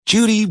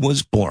Judy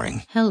was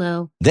boring.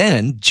 Hello.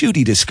 Then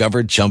Judy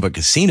discovered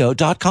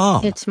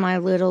ChumbaCasino.com. It's my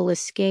little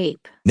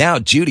escape. Now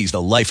Judy's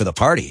the life of the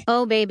party.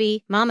 Oh,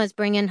 baby, mama's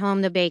bringing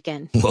home the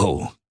bacon.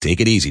 Whoa,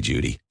 take it easy,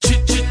 Judy.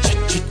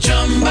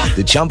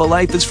 The Chumba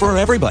life is for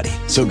everybody.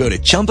 So go to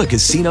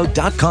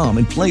ChumbaCasino.com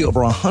and play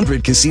over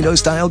 100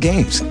 casino-style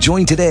games.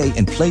 Join today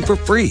and play for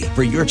free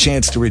for your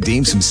chance to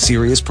redeem some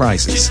serious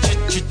prizes.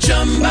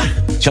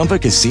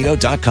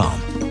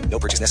 ChumbaCasino.com. No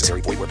purchase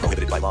necessary. Void where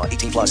prohibited by law.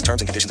 18 plus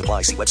terms and conditions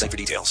apply. See website for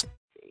details.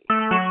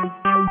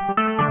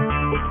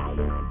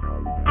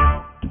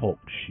 Talk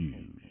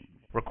shoes.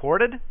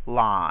 Recorded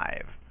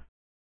live.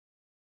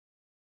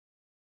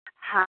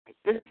 Hi,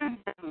 this is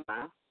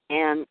Emma,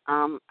 and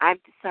I've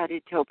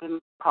decided to open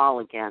the call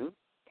again.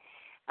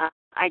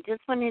 I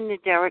just went into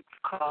Derrick's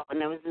call,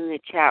 and I was in the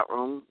chat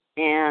room,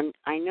 and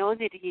I know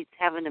that he's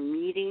having a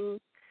meeting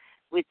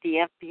with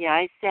the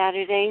FBI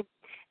Saturday,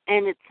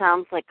 and it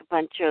sounds like a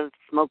bunch of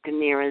smoke and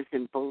mirrors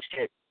and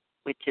bullshit,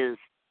 which is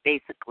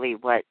basically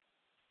what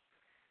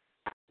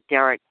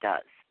Derrick does.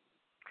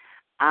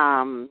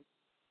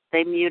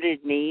 They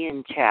muted me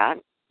in chat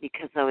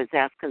because I was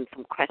asking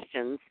some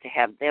questions to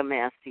have them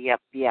ask the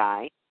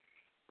FBI,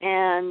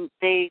 and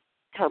they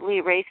totally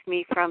erased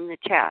me from the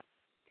chat,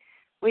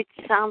 which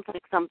sounds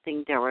like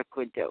something Derrick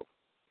would do.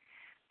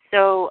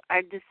 So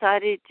I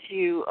decided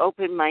to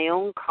open my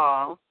own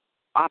call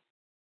off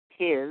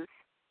his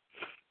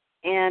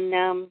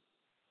and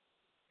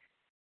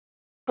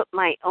put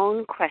my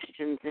own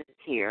questions in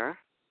here.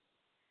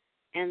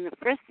 And the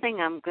first thing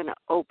I'm going to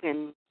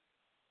open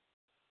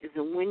is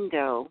a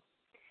window,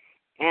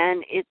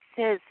 and it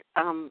says,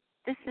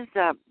 this is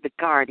The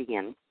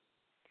Guardian,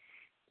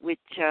 which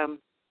the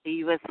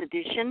U.S.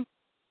 edition.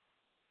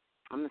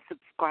 I'm a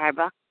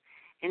subscriber,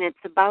 and it's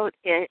about,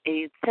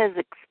 it says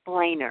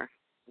explainer,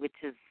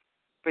 which is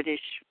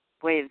British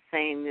way of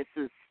saying this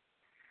is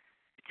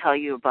to tell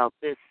you about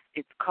this.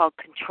 It's called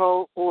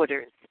Control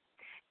Orders.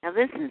 Now,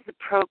 this is the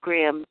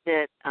program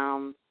that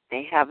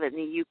they have in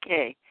the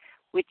UK,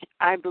 which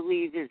I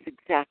believe is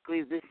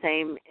exactly the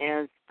same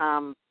as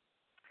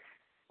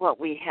what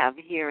we have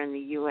here in the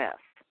U.S.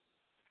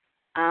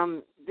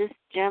 This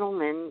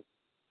gentleman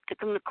took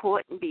him to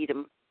court and beat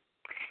him.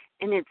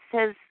 And it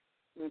says,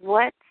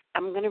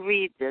 I'm going to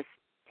read this,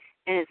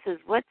 and it says,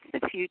 what's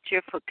the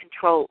future for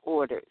control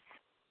orders?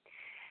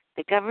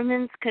 The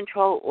government's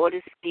control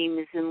order scheme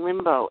is in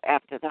limbo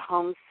after the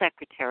Home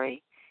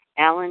Secretary,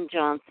 Alan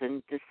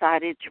Johnson,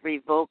 decided to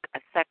revoke a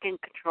second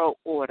control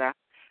order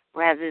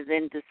rather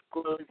than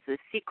disclose the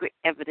secret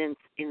evidence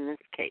in this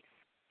case.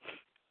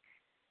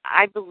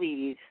 I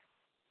believe,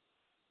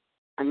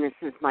 and this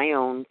is my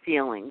own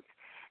feelings,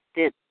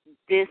 that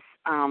this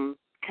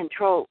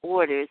control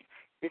orders,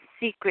 the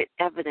secret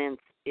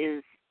evidence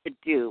is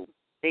due.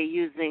 They're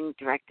using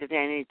directed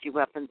energy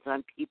weapons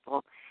on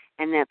people,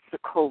 and that's the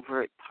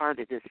covert part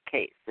of this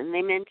case. And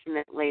they mention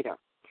it later.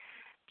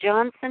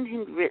 Johnson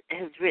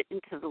has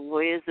written to the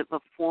lawyers of a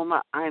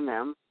former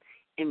imam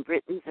in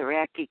Britain's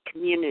Iraqi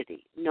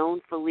community,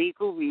 known for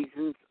legal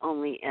reasons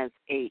only as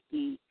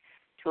AE,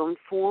 to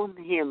inform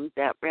him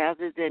that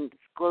rather than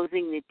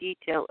disclosing the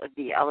detail of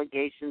the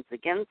allegations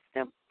against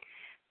him,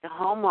 the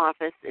Home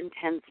Office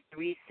intends to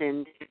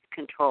rescind its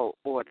control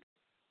order.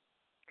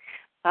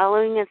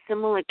 Following a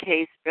similar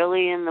case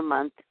earlier in the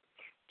month,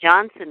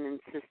 Johnson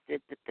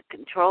insisted that the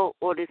control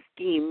order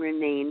scheme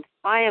remained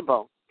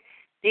viable.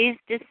 These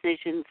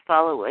decisions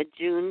follow a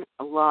June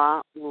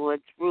law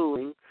lord's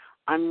ruling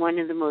on one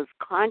of the most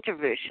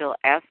controversial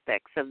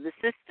aspects of the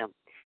system,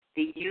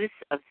 the use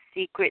of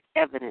secret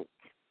evidence.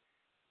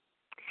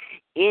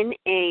 In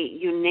a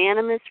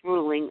unanimous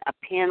ruling, a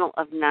panel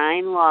of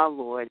 9 law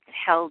lords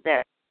held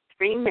that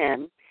 3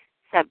 men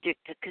subject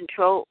to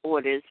control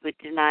orders were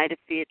denied a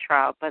fair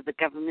trial by the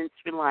government's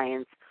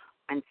reliance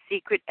on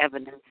secret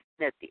evidence,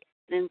 that the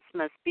evidence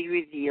must be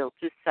revealed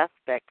to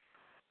suspects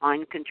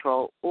on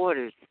control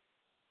orders.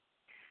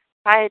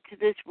 Prior to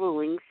this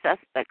ruling,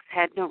 suspects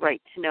had no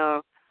right to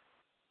know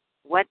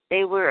what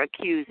they were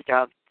accused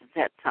of. Does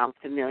that sound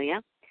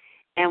familiar?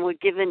 And were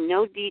given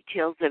no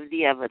details of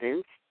the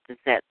evidence. Does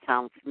that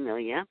sound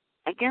familiar?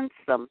 Against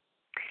them.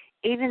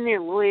 Even their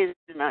lawyers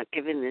were not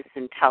given this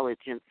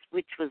intelligence,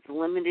 which was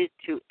limited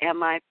to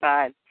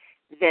MI5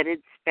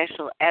 vetted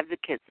special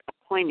advocates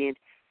appointed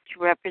to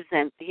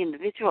represent the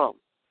individual.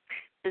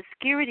 For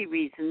security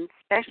reasons,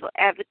 special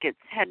advocates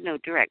had no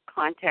direct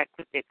contact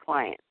with their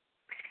clients.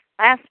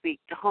 Last week,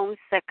 the Home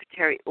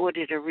Secretary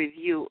ordered a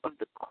review of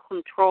the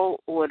control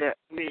order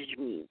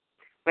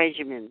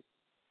regimen.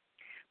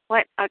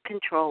 What are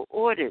control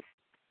orders?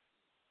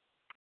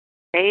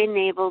 They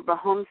enable the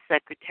Home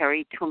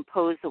Secretary to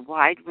impose a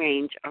wide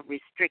range of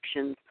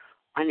restrictions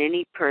on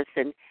any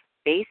person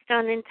based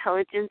on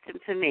intelligence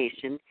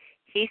information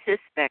he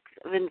suspects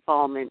of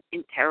involvement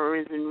in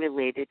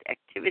terrorism-related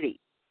activity.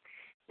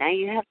 Now,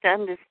 you have to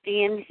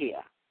understand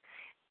here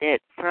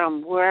that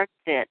from work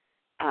that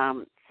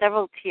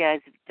several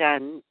TIs have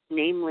done,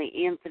 namely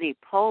Anthony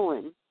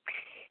Poland,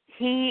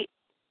 he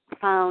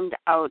found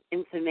out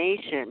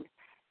information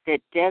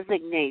that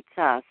designates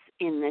us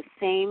in the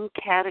same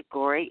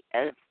category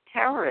as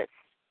terrorists.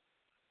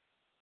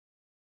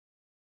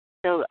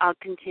 So I'll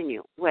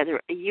continue. Whether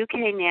a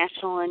UK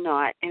national or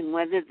not, and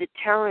whether the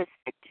terrorist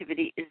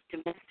activity is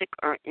domestic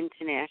or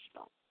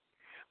international.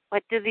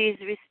 What do these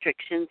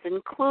restrictions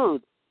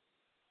include?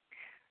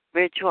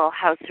 Virtual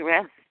house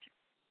arrest.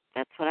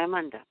 That's what I'm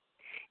under.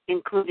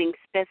 Including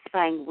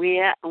specifying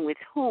where and with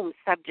whom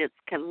subjects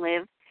can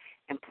live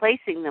and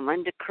placing them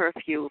under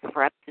curfew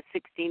for up to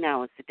 16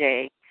 hours a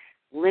day,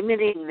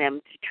 limiting them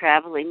to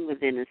traveling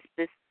within a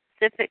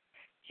specific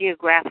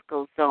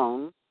geographical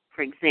zone,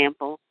 for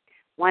example,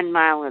 1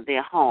 mile of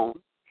their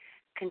home,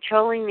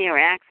 controlling their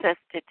access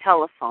to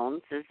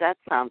telephones, does that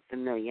sound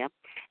familiar,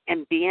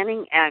 and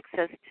banning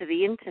access to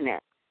the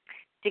Internet,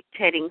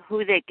 dictating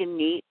who they can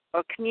meet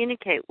or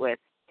communicate with,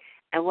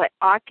 and what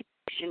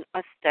occupation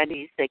or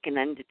studies they can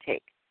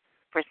undertake,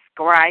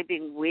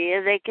 prescribing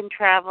where they can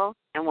travel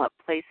and what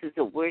places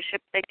of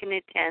worship they can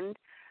attend,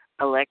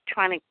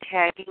 electronic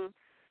tagging,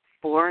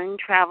 foreign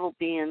travel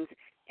bans,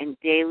 and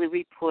daily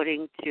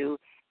reporting to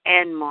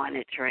and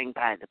monitoring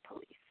by the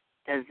police.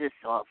 Does this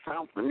all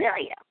sound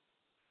familiar?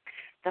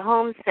 The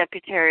Home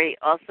Secretary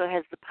also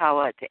has the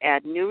power to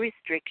add new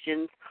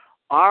restrictions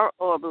or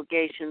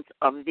obligations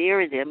or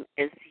vary them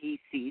as he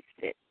sees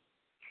fit.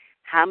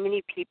 How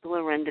many people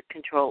are under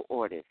control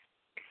orders?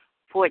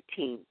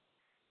 14.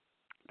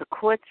 The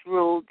courts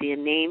ruled their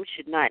names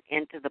should not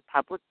enter the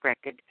public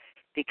record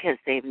because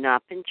they have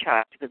not been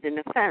charged with an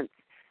offense.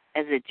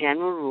 As a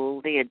general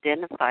rule, they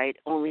identified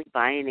only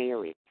by an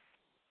alias.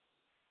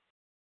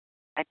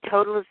 A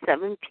total of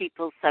 7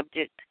 people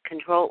subject to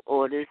control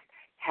orders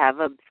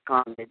have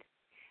absconded,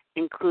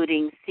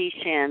 including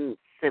Sishan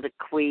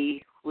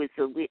Siddiqui, who was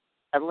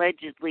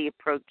allegedly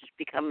approached to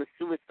become a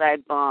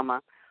suicide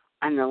bomber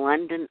on the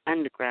London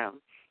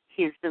Underground.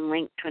 He has been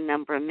linked to a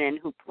number of men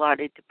who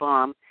plotted to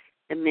bomb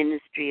the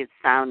Ministry of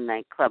Sound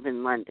nightclub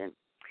in London.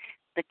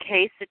 The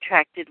case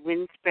attracted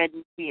widespread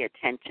media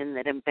attention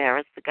that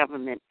embarrassed the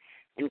government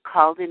and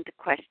called into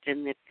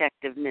question the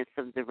effectiveness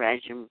of the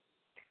regime.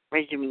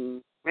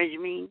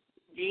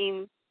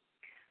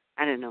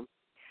 I don't know.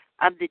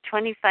 Of the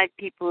 25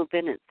 people who have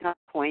been at some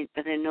point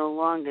but are no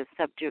longer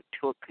subject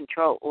to a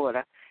control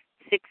order,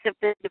 6 have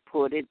been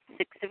deported,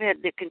 6 have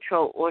had their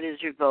control orders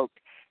revoked,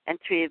 and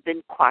 3 have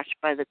been quashed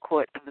by the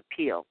Court of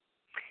Appeal.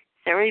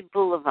 Sari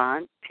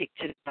Boulevant,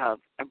 pictured above,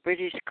 a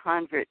British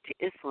convert to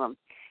Islam,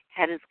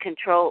 had his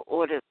control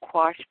order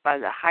quashed by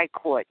the High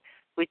Court,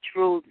 which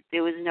ruled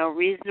there was no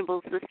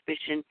reasonable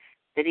suspicion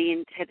that he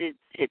intended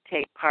to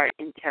take part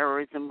in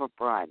terrorism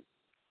abroad.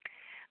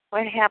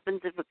 What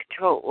happens if a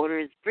control order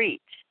is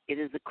breached? It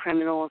is a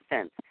criminal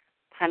offense,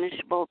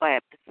 punishable by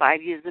up to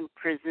 5 years in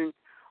prison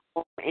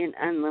or an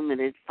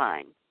unlimited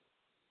fine.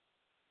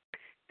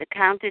 The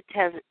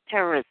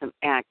Counter-Terrorism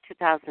Act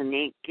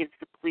 2008 gives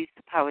the police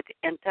the power to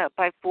enter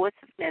by force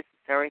if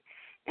necessary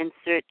and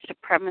search the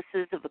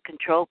premises of a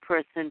controlled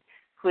person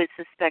who is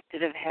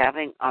suspected of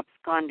having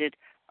absconded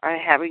or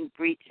having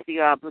breached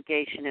the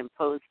obligation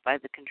imposed by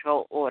the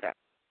control order.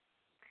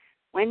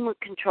 When were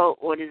control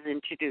orders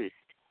introduced?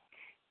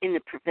 In the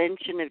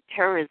Prevention of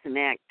Terrorism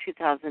Act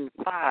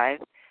 2005,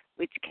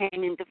 which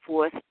came into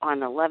force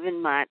on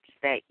 11 March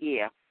that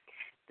year.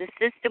 The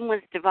system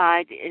was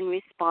divided in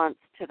response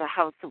to the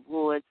House of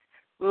Lords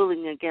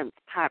ruling against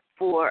Part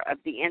 4 of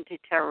the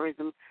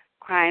Anti-Terrorism,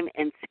 Crime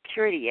and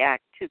Security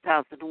Act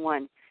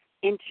 2001,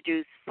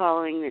 introduced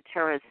following the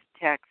terrorist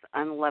attacks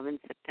on 11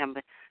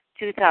 September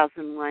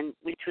 2001,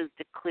 which was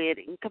declared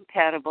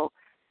incompatible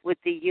with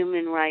the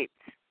Human Rights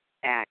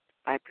Act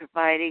by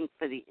providing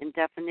for the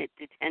indefinite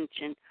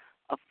detention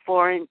of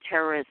foreign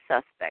terrorist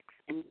suspects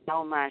in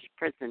Belmarsh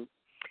prison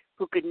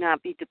who could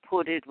not be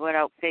deported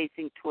without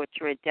facing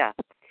torture or death.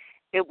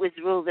 It was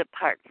ruled that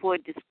Part 4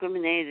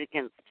 discriminated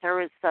against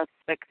terrorist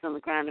suspects on the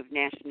ground of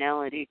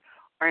nationality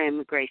or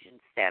immigration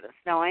status.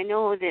 Now, I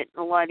know that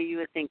a lot of you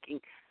are thinking,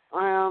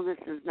 well, this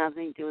has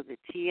nothing to do with the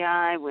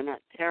TI, we're not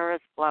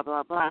terrorists, blah,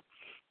 blah, blah.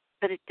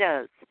 But it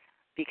does,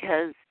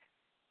 because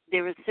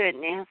there are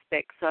certain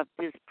aspects of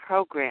this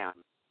program.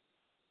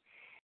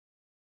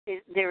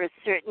 There are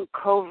certain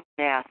covert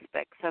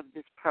aspects of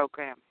this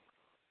program.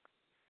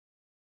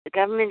 The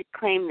government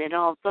claimed that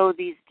although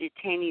these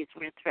detainees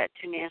were a threat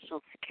to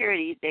national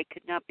security, they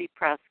could not be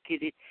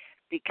prosecuted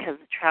because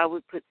the trial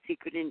would put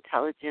secret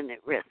intelligence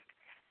at risk.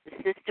 The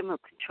system of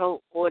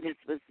control orders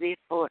was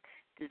therefore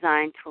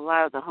designed to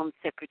allow the Home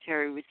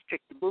Secretary to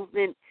restrict the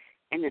movement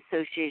and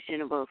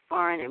association of both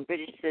foreign and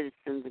British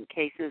citizens in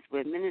cases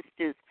where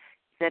ministers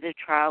said a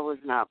trial was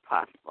not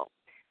possible.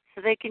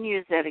 So they can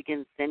use that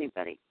against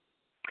anybody.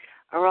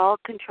 Are all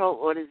control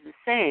orders the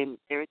same?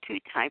 There are 2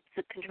 types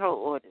of control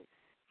orders.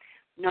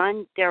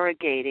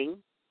 Non-derogating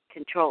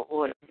control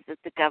orders that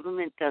the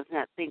government does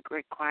not think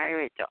require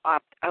it to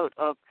opt out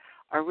of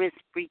or risk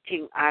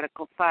breaching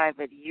Article 5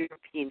 of the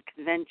European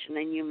Convention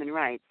on Human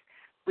Rights,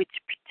 which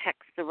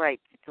protects the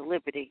rights to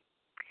liberty.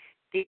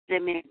 These are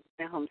made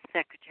by the Home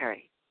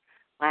Secretary,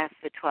 last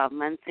for 12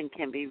 months and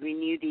can be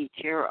renewed each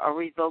year or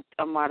revoked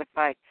or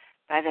modified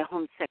by the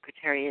Home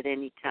Secretary at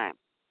any time.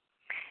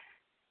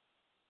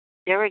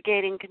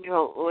 derogating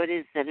control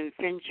orders that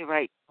infringe your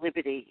right to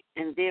liberty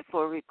and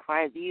therefore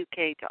require the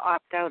UK to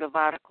opt out of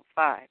Article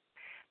 5.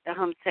 The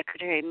Home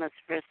Secretary must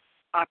first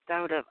opt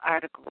out of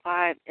Article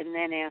 5 and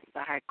then ask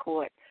the High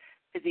Court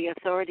for the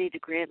authority to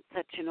grant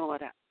such an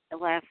order. It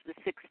lasts for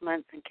 6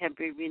 months and can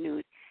be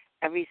renewed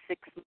every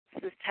 6 months.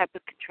 This type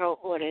of control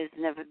order has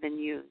never been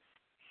used.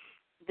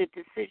 The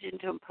decision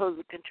to impose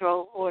a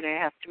control order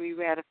has to be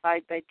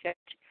ratified by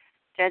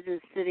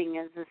judges sitting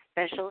as a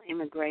special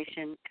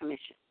immigration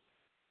commission.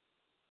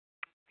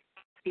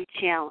 Be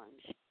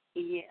challenged,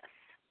 yes.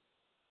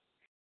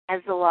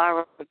 Has the law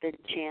ever been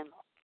challenged?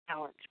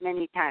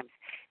 Many times.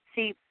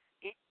 See,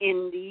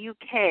 in the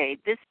UK,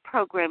 this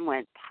program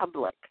went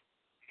public,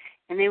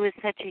 and there was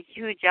such a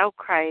huge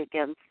outcry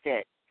against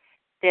it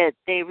that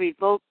they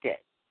revoked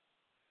it.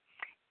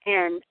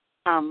 And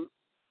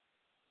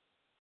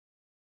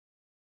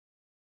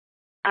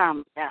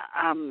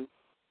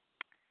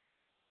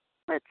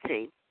let's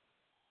see.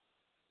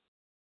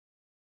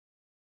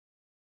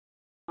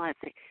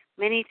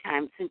 Many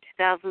times in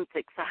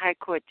 2006, a High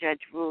Court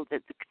judge ruled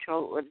that the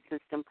control order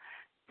system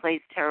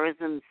placed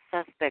terrorism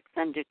suspects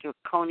under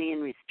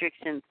draconian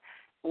restrictions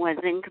and was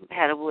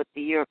incompatible with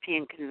the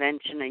European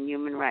Convention on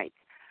Human Rights.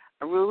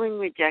 A ruling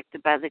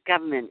rejected by the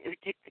government, who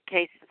took the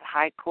case to the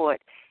High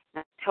Court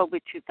in October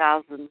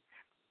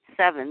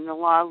 2007, the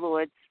law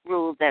lords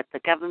ruled that the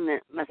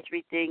government must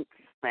rethink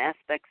some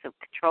aspects of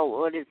control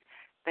orders,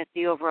 but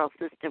the overall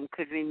system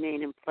could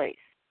remain in place.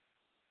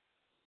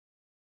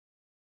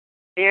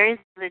 Various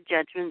other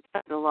judgments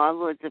by the law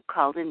lords have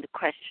called into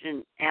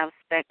question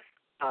aspects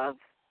of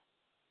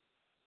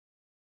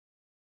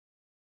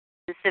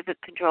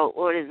specific control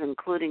orders,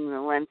 including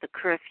the length of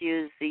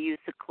curfews, the use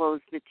of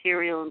closed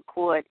material in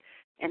court,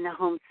 and the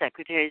Home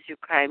Secretary's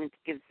requirement to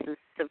give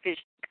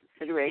sufficient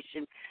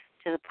consideration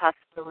to the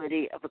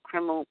possibility of a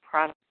criminal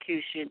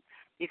prosecution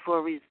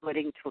before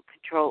resorting to a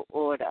control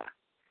order.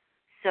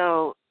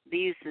 So the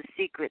use of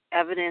secret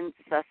evidence,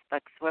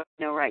 suspects have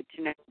no right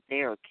to know what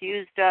they are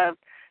accused of,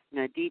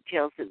 no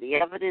details of the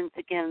evidence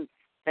against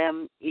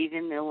them.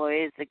 Even the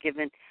lawyers are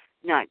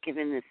not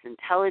given this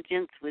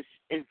intelligence, which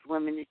is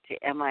limited to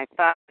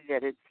MI5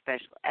 vetted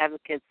special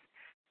advocates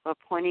who are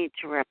appointed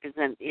to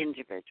represent the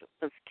individual.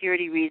 For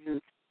security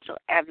reasons, special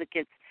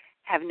advocates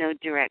have no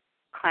direct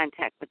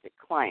contact with the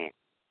client.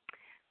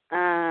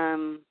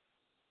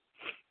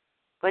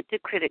 What do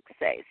critics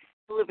say?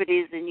 Civil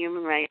liberties and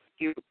human rights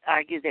groups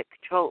argue that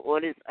control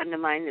orders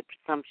undermine the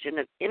presumption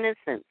of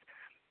innocence,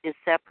 the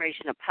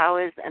separation of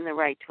powers, and the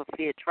right to a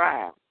fair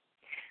trial,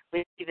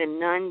 with even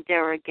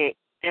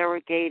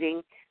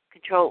non-derogating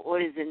control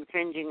orders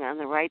infringing on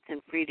the rights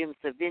and freedoms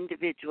of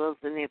individuals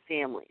and their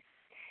families.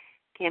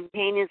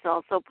 Campaigners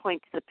also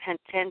point to the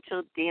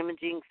potential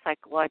damaging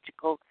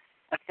psychological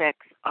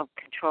effects of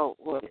control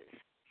orders.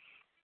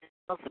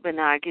 It's also been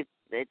argued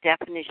the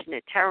definition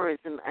of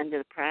terrorism under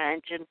the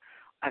Prevention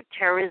of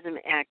Terrorism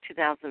Act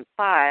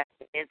 2005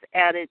 is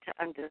added to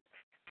under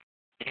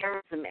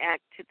Terrorism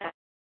Act 2000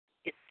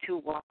 is too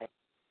wide.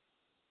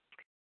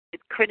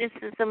 With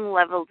criticism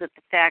leveled at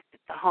the fact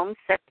that the Home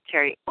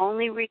Secretary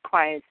only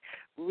requires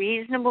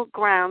reasonable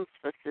grounds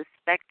for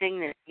suspecting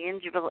that the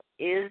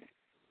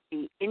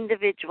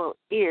individual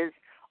is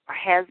or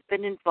has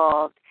been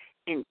involved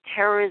in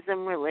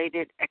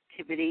terrorism-related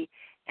activity,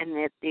 and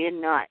that there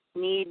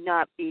need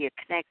not be a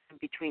connection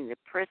between the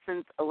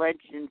person's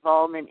alleged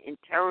involvement in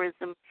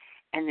terrorism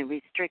and the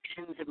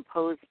restrictions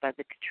imposed by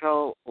the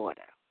control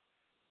order.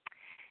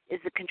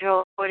 Is the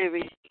control order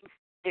regime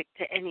subject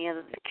to any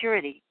other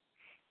security?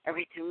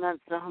 Every 2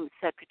 months, the Home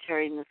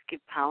Secretary must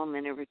give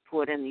Parliament a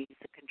report on the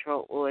use of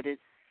control orders.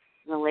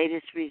 In the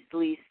latest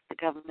release, the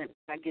government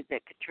argued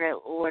that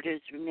control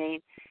orders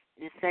remain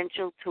an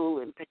essential tool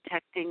in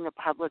protecting the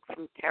public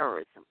from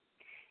terrorism.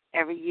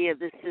 Every year,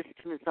 the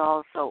system is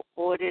also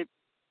audited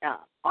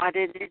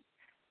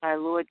by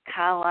Lord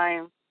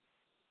Carlisle.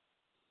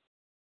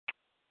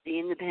 The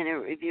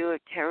Independent Review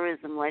of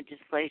Terrorism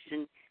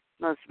Legislation,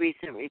 most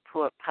recent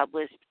report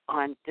published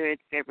on 3rd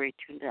February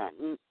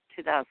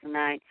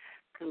 2009,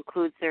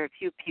 concludes there are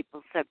few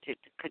people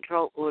subject to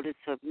control orders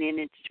who have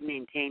managed to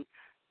maintain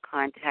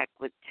contact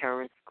with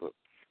terrorist groups.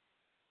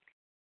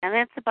 And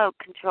that's about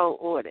control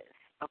orders,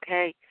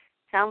 okay?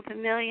 Sound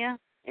familiar?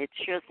 It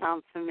sure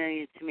sounds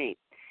familiar to me.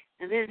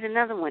 Now there's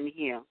another one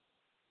here.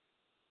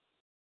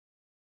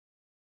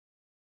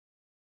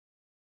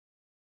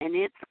 And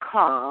it's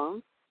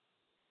called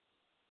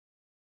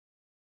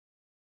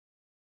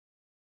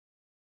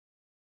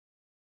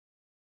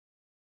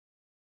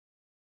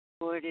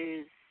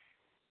Orders.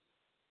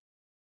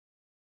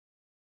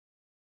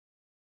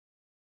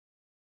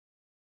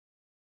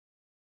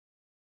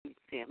 Let's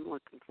see, I'm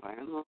looking for it.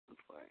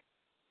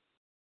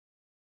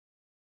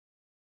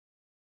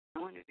 I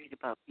want to read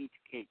about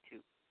BTK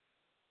too.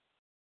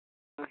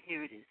 Oh,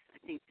 here it is. I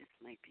think this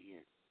might be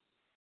it.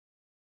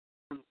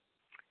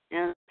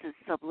 Now, this is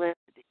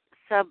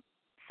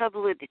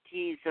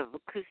sublimities of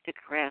acoustic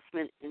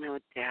harassment and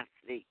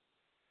audacity.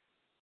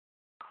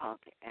 Call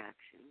to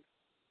action.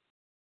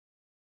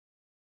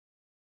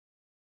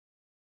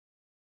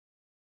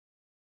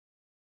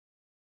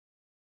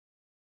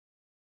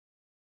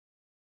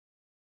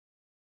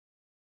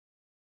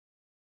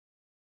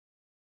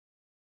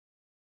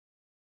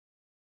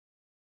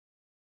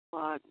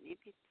 blog. Maybe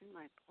it's in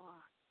my blog.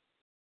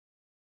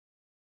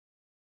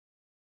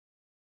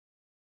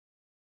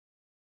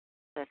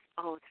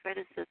 Threat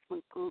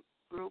assessment group.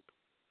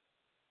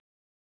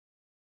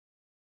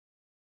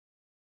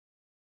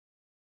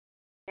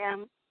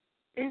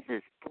 There's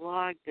this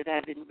blog that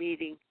I've been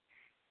reading.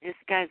 This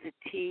guy's a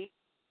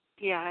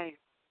TI,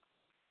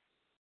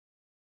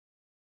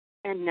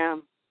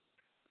 and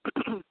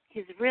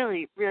he's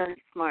really, really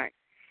smart.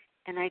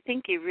 And I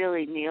think he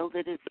really nailed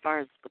it as far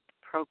as what the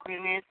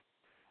program is.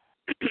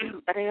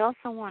 But I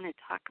also want to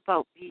talk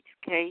about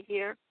V2K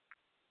here.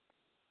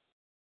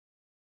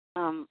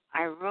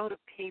 I wrote a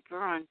paper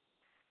on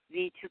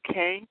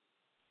V2K,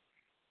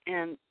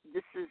 and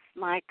this is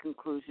my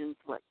conclusions,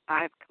 what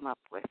I've come up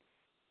with.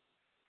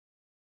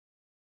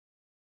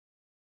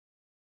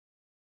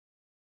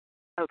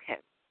 Okay.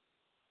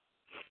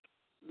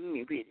 Let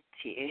me read it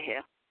to you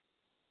here.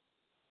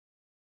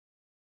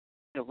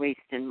 I'm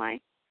wasting my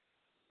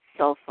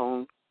cell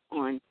phone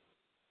on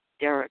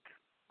Derrick.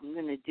 I'm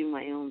going to do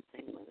my own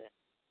thing with it.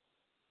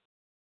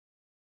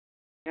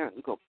 Derrick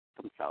can go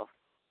for himself.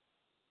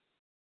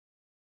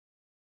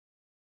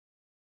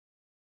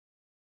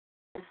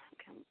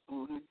 Come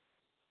on.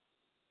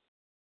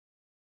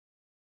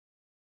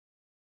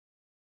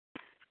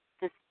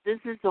 This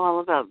is all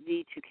about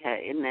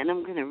V2K, and then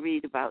I'm going to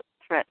read about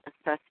threat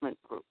assessment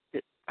group,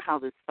 how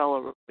this fellow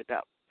wrote it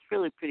up. It's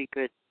really pretty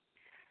good.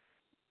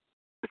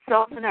 The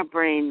cells in our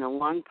brain, the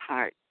lung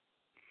part,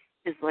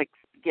 is like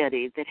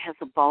spaghetti that has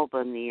a bulb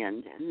on the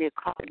end, and they're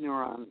called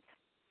neurons.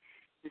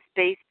 The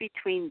space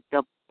between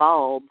the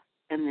bulb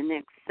and the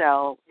next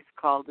cell is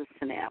called a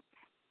synapse.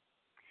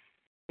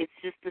 It's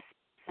just a space,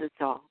 that's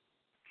all.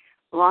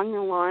 Along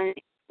the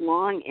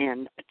long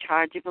end, a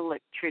charge of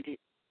electricity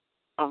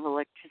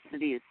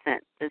is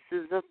sent. This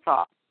is a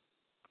thought.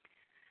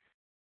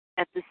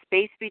 At the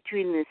space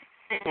between the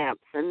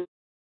synapse and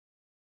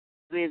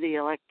where the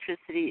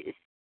electricity is,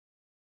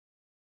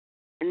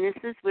 and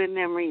this is where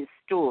memory is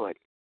stored.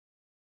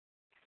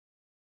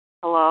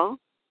 Hello?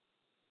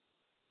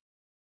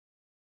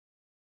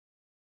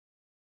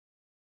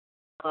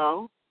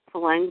 Hello? For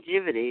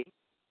longevity,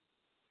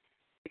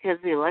 because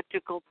the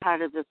electrical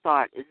part of the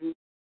thought is in the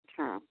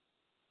term.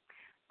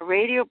 A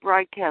radio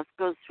broadcast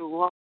goes through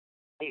all.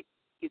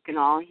 You can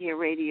all hear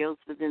radios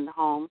within the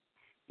home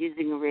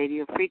using a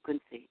radio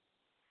frequency.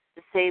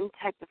 The same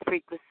type of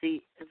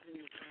frequency as in the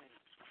brain.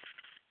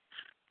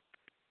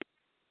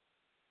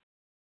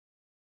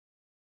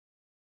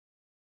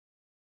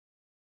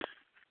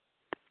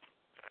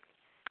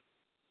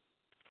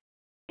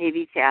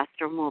 Maybe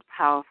faster, more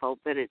powerful,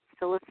 but it's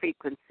still a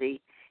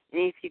frequency.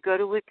 And if you go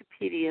to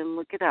Wikipedia and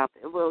look it up,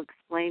 it will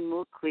explain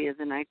more clear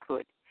than I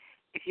could.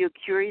 If you're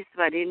curious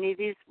about any of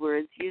these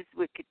words, use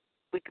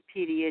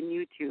Wikipedia and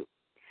YouTube.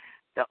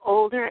 The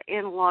older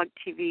analog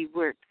TV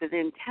worked with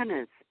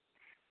antennas.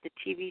 The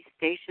TV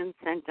station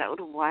sent out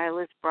a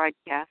wireless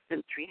broadcast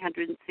in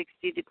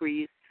 360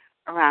 degrees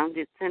around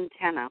its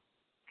antenna.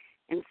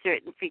 In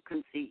certain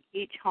frequency,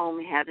 each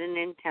home had an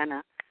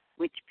antenna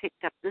which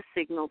picked up the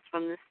signals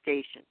from the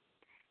station.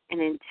 An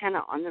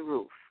antenna on the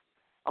roof.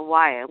 A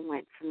wire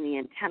went from the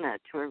antenna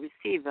to a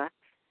receiver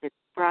that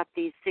brought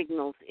these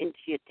signals into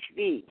your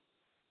TV.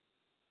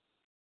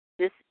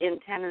 This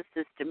antenna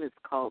system is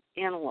called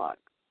analog.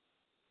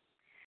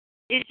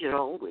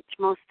 Digital, which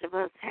most of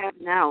us have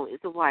now, is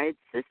a wired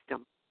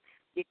system.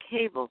 Your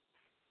cable.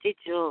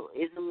 Digital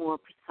is a more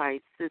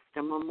precise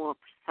system, a more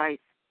precise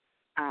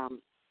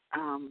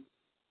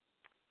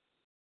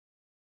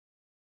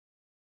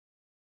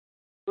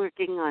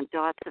working on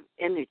dots of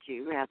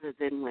energy rather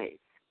than waves.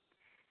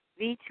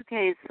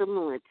 V2K is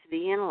similar to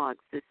the analog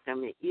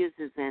system. It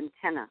uses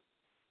antenna.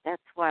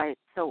 That's why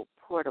it's so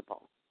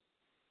portable.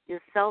 Your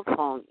cell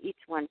phone,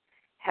 each one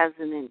has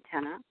an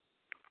antenna.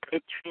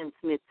 It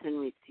transmits and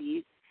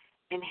receives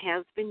and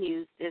has been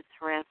used as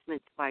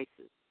harassment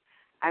devices.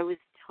 I was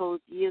told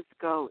years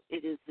ago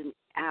it is an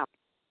app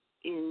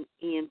in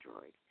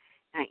Android.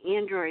 Now,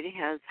 Android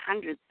has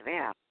hundreds of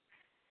apps,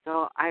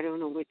 so I don't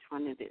know which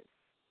one it is.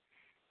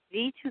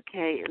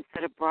 V2K,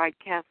 instead of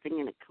broadcasting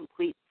in a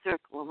complete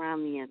circle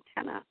around the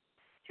antenna,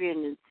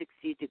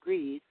 360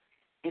 degrees,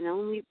 it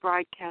only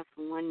broadcasts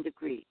 1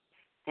 degree.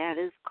 That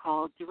is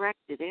called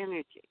directed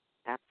energy.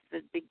 That's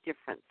the big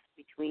difference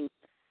between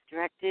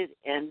directed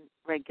and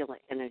regular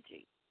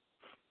energy.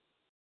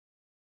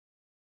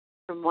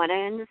 From what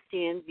I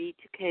understand,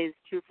 V2K is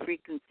 2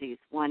 frequencies,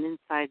 one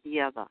inside the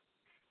other.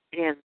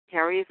 It has a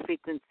carrier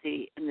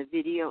frequency in the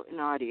video and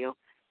audio,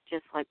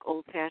 just like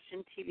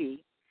old-fashioned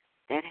TV,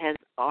 that has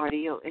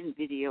audio and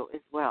video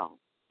as well.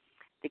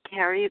 The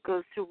carrier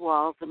goes through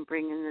walls and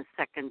brings in the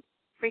second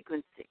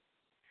frequency.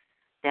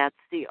 That's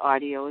the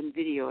audio and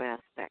video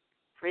aspect.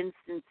 For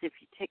instance, if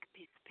you take a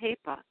piece of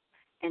paper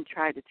and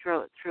try to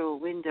throw it through a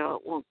window,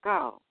 it won't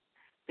go.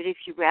 But if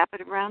you wrap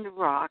it around a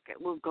rock,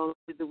 it will go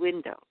through the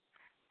window.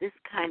 This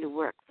kind of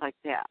works like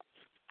that.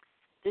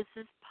 This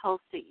is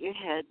pulsed at your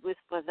head with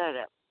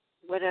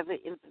whatever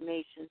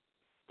information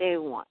they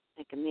want.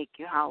 They can make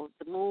you howl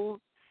at the moon,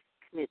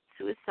 commit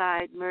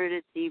suicide,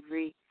 murder,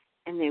 thievery,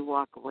 and they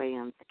walk away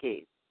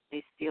unscathed.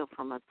 They steal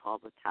from us all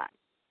the time.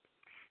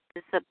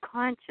 The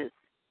subconscious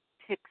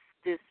picks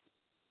this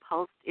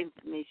pulsed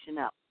information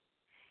up,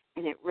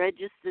 and it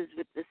registers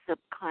with the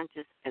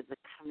subconscious as a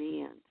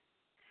command.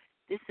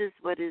 This is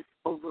what is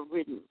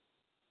overridden.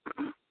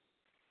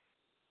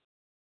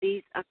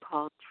 These are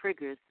called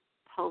triggers,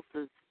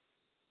 pulses.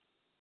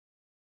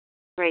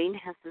 Brain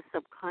has the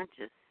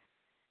subconscious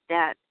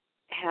that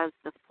has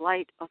the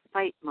flight or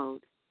fight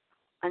mode.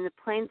 On the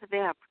plains of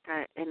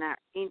Africa in our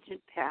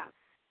ancient past,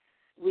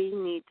 we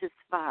need to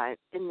survive,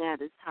 and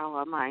that is how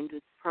our mind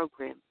was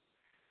programmed.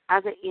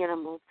 Other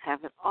animals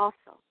have it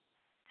also,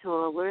 to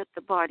alert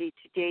the body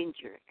to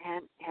danger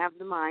and have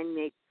the mind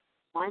make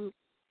one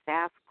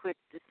fast, quick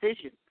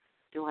decision.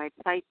 Do I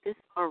fight this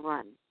or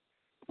run?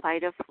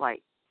 Fight or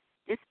flight.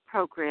 This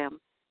program,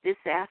 this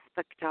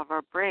aspect of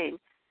our brain,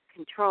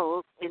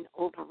 controls and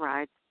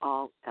overrides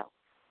all else.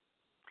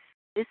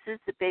 This is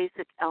the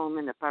basic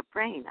element of our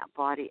brain, our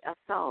body,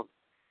 ourselves.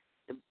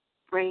 The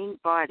brain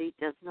body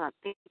does not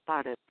think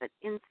about it, but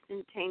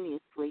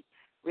instantaneously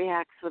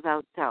reacts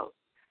without doubt.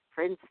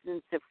 For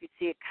instance, if we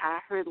see a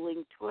car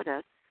hurtling toward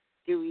us,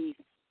 do we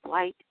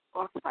flight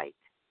or fight?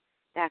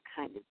 That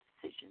kind of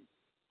decision.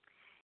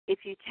 If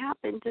you tap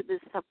into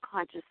this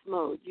subconscious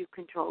mode, you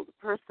control the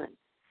person,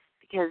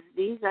 because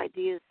these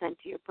ideas sent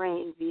to your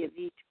brain via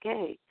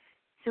V2K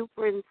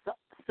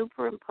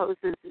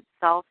superimposes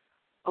itself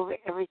over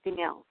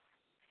everything else,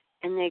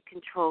 and they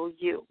control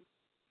you.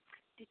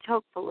 De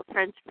Tocqueville, a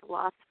French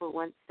philosopher,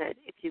 once said,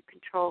 if you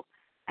control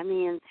a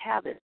man's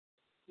habit,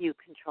 you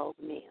control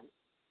the man.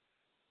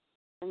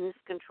 And this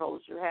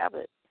controls your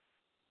habit.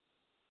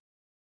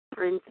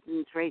 For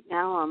instance, right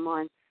now I'm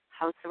on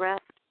house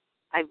arrest.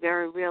 I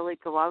very rarely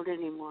go out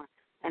anymore,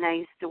 and I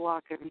used to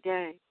walk every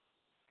day.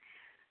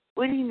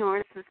 Woody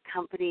Norris's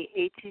company,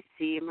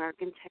 ATC,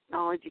 American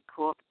Technology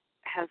Corp.,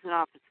 has an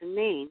office in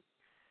Maine.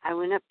 I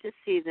went up to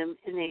see them,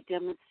 and they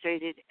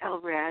demonstrated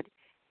LRAD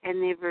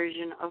and their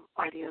version of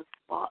audio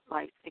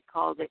spotlight. They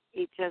called it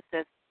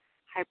HSS,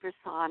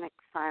 Hypersonic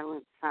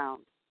Silent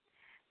Sound.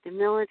 The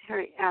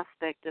military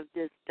aspect of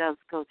this does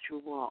go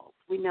through walls.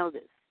 We know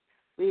this.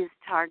 We as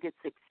targets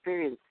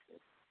experience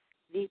this.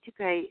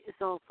 V2K is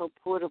also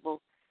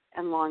portable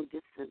and long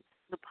distance.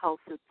 The pulse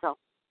itself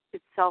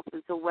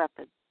is a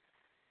weapon.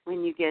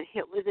 When you get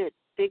hit with it,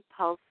 big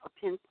pulse or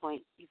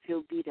pinpoint, you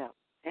feel beat up,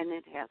 and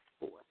it has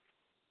force.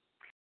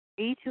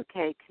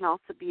 V2K can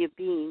also be a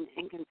beam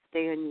and can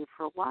stay on you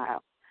for a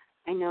while.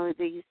 I know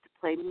they used to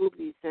play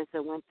movies as I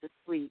went to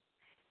sleep,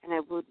 and I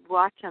would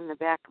watch on the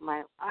back of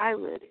my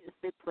eyelid as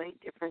they played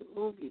different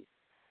movies,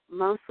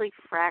 mostly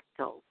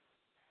fractals.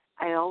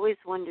 I always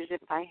wondered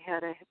if I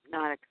had a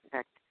hypnotic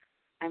effect.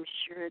 I'm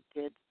sure it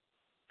did.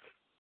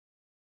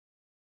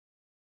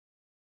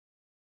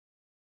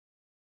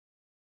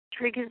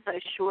 Triggers are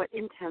short,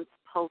 intense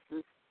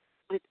pulses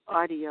with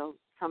audio,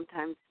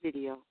 sometimes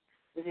video,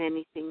 with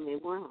anything they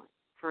want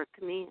for a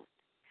command.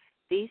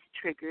 These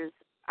triggers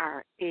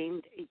are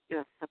aimed at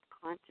your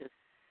subconscious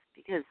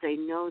because they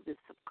know the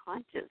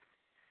subconscious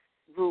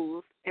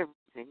rules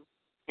everything,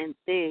 and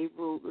they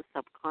rule the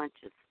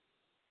subconscious.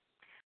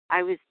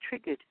 I was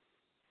triggered.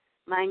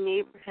 My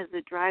neighbor has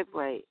a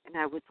driveway, and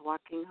I was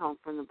walking home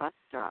from the bus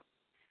stop.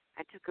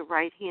 I took a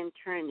right-hand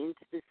turn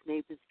into this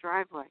neighbor's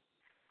driveway.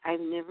 I've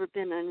never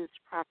been on his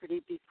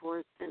property before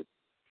or since.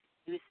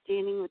 He was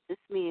standing with this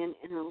man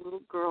and a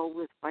little girl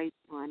with white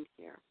blonde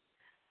hair.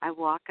 I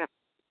walked up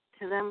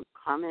to them,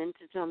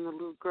 commented on the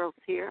little girl's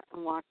hair,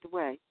 and walked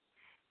away.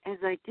 As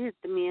I did,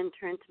 the man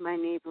turned to my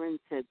neighbor and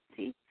said,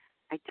 "See,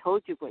 I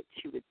told you what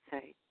she would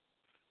say."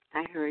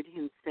 I heard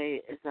him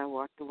say as I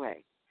walked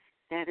away.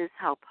 That is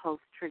how pulse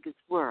triggers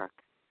work,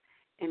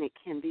 and it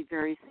can be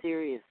very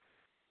serious.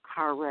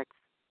 Car wrecks,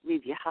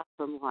 leave your house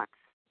unlocked,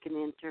 can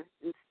enter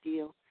and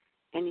steal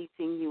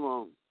anything you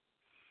own.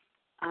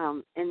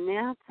 And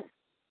that's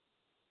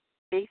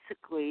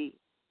basically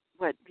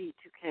what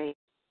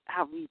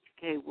how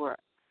V2K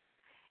works.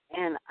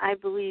 And I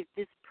believe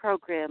this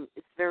program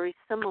is very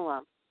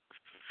similar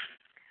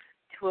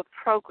to a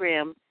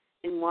program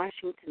in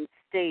Washington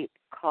State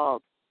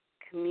called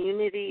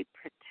Community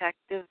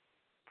Protective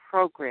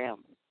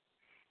Program.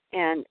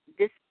 And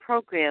this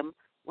program,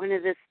 one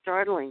of the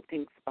startling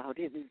things about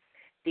it is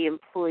the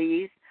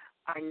employees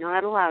are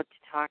not allowed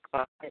to talk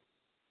about it.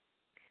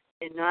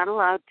 They're not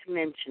allowed to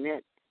mention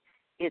it.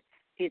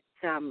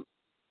 It's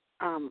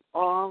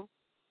all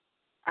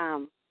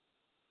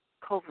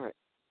covert.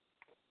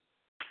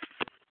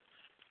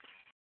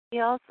 The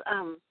else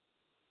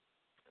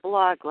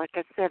blog, like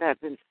I said,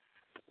 I've been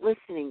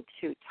listening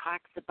to,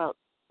 talks about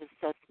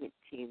assessment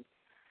teams,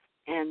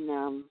 and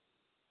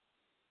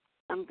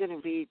I'm going to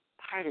read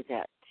part of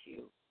that to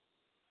you.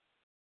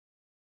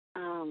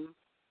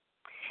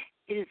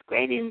 It is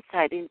great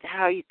insight into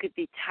how you could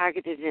be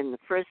targeted in the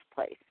first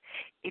place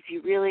if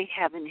you really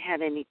haven't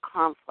had any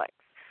conflicts,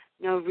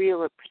 no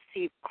real or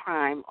perceived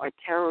crime or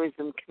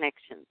terrorism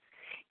connections.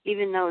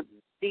 Even though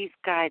these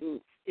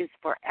guidance is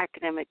for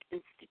academic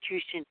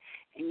institution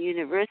and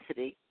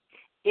university,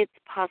 it's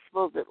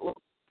possible that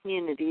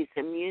communities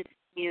and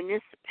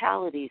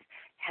municipalities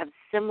have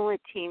similar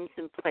teams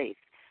in place.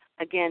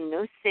 Again,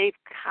 no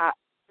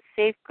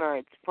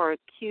safeguards for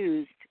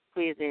accused to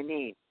clear their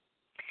name.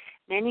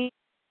 Many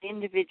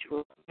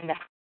individuals in the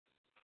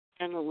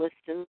journalist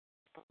in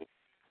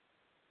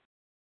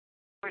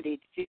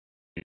if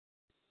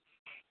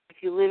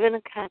you live in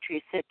a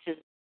country such as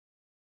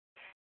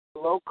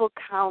local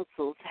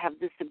councils have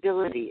this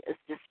ability as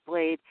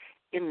displayed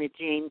in the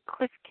Jane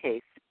Cliff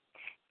case.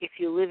 If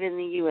you live in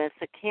the U.S.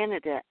 or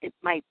Canada, it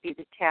might be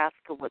the task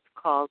of what's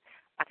called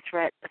a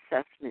threat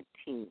assessment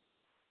team.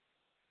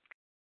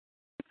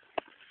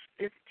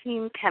 This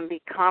team can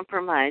be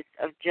comprised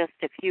of just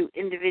a few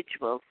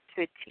individuals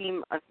to a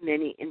team of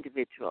many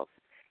individuals.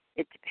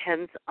 It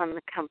depends on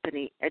the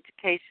company,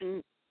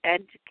 educational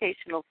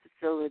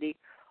facility,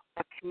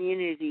 or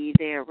community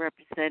they are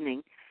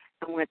representing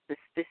and what the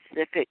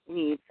specific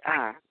needs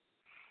are.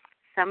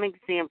 Some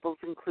examples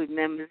include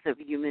members of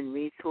human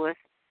resource,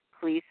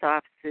 police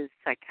officers,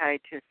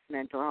 psychiatrists,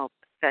 mental health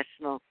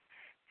professionals,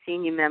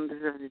 senior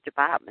members of the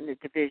department or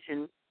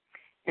division.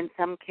 In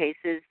some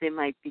cases, there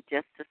might be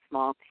just a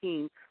small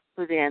team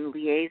who then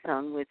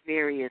liaison with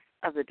various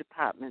other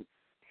departments.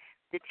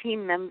 The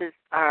team members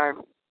are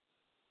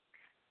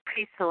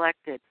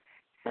pre-selected,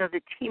 so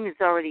the team is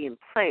already in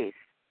place.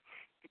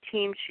 The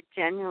team should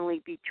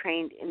generally be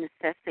trained in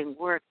assessing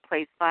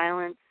workplace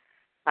violence,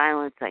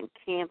 violence on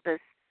campus,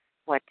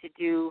 what to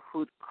do,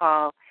 who to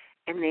call,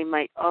 and they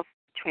might also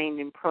be trained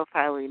in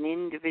profiling an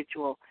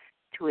individual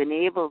to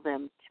enable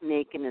them to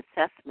make an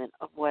assessment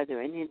of whether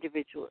an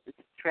individual is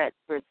a threat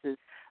versus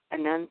a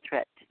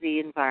non-threat to the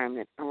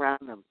environment around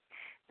them.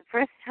 The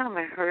first time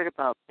I heard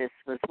about this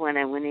was when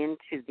I went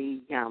into the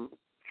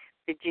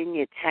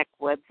Virginia Tech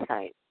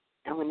website.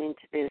 I went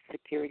into the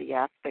security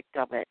aspect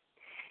of it,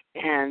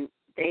 and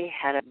they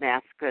had a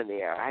massacre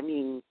there. I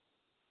mean,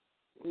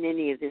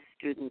 many of the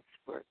students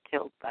were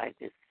killed by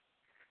this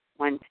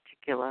one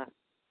particular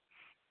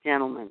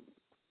gentleman.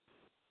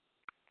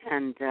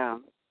 And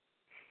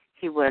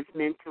he was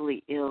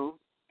mentally ill,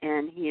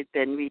 and he had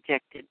been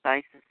rejected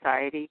by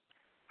society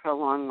for a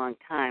long, long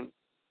time.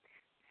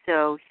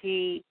 So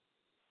he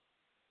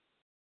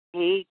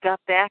got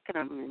back at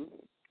him, and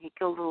he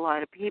killed a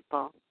lot of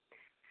people.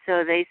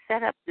 So they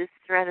set up this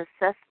threat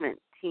assessment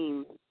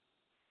team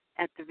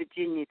at the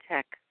Virginia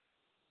Tech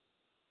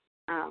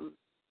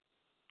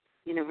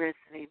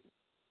University.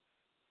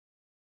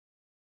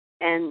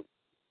 And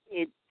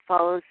it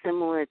follows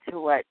similar to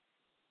what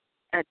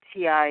a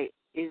TI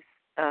is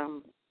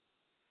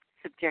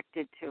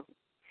subjected to.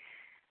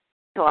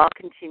 So I'll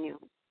continue.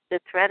 The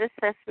threat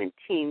assessment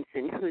teams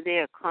and who they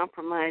are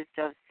comprised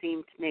of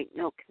seem to make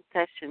no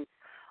concessions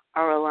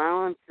or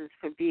allowances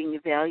for being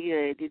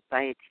evaluated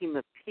by a team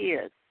of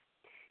peers.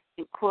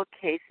 In court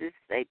cases,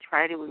 they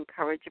try to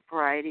encourage a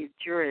variety of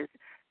jurors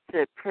so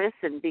the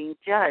person being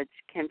judged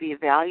can be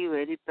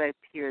evaluated by a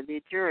peer of their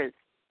jurors.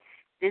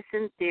 This,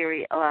 in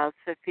theory, allows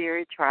for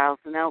fairer trials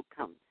and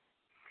outcomes.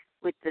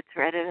 With the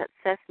threat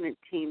assessment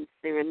teams,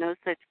 there are no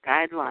such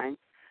guidelines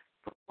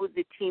for who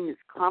the team is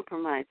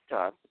comprised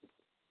of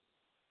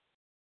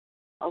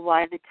or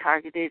why the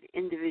targeted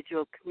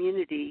individual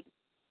community,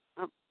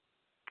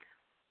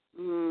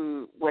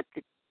 what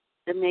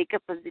the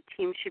makeup of the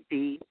team should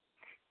be.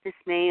 This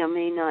may or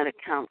may not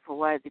account for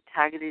why the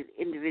targeted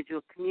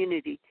individual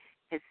community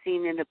has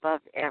seen an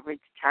above-average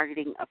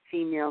targeting of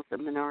females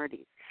and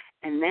minorities.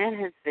 And that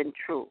has been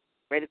true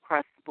right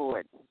across the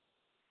board.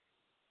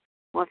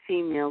 More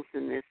females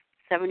in this,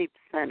 70%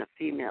 of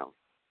females.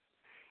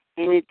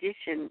 In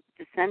addition,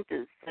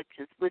 dissenters such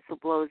as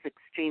whistleblowers,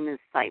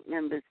 extremist site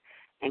members,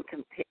 and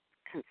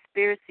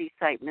conspiracy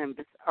site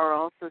members are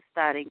also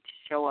starting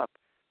to show up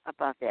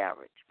above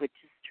average, which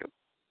is true.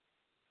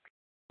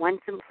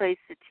 Once in place,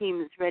 the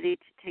team is ready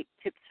to take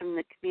tips from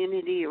the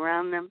community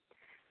around them.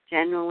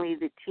 Generally,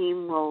 the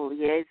team will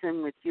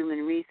liaison with human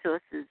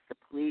resources, the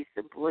police,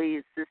 employee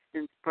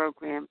assistance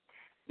program,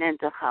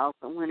 mental health,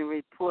 and when a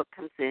report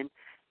comes in,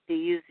 they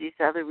use these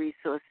other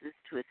resources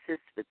to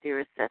assist with their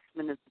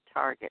assessment of the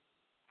target.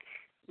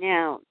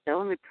 Now, the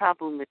only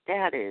problem with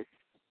that is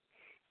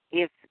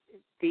if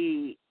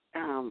the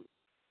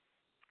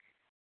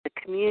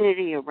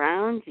community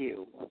around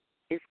you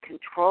is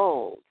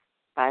controlled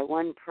by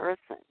one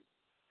person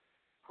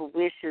who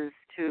wishes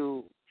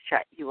to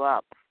shut you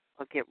up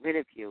or get rid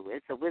of you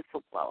as a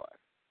whistleblower,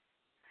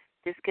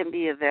 this can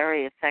be a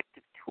very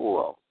effective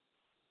tool.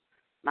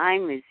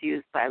 Mine was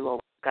used by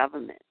local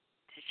government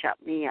to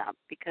shut me up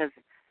because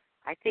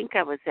I think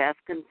I was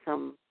asking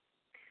some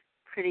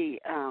pretty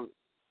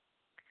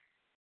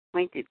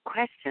pointed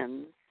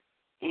questions,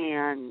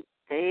 and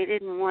they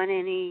didn't want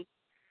any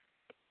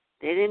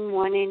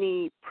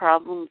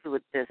problems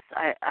with this.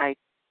 I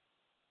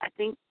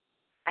think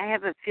I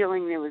have a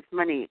feeling there was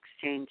money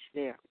exchanged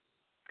there.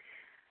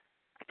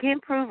 I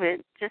can't prove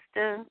it, just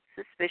a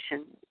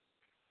suspicion.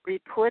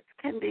 Reports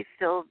can be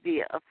filled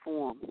via a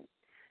form.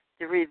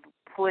 The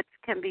reports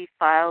can be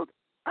filed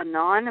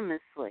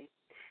anonymously.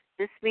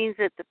 This means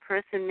that the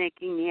person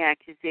making the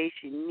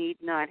accusation need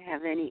not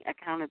have any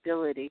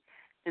accountability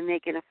than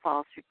making a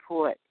false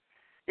report.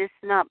 This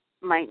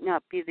might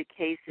not be the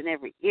case in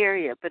every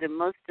area, but in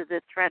most of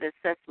the threat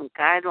assessment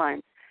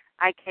guidelines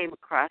I came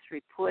across,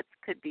 reports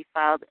could be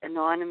filed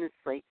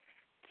anonymously.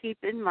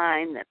 Keep in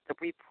mind that the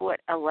report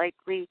are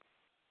likely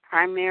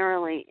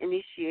primarily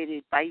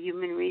initiated by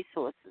human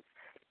resources,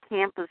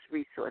 campus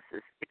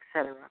resources,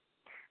 etc.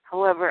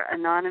 However,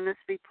 anonymous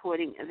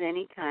reporting of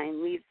any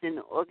kind leaves an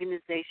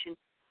organization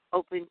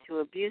open to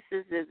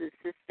abuses of the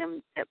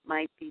system that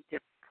might be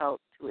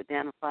difficult to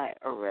identify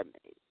or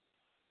remedy.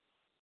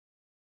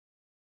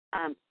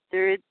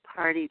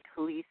 Third-party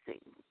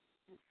policing.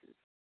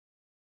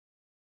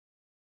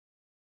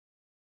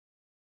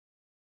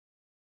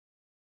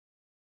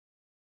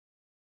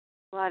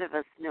 A lot of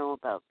us know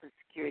about the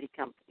security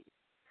companies,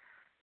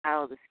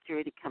 how the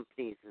security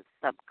companies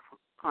are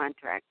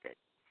subcontracted,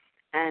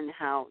 and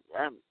how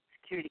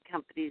security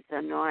companies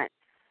are not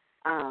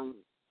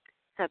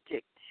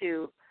subject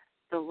to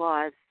the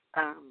laws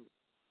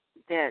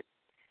that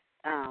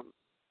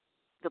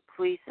the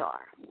police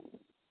are.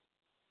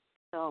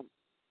 So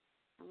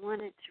I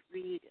wanted to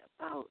read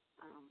about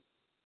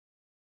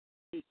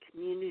the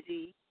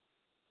community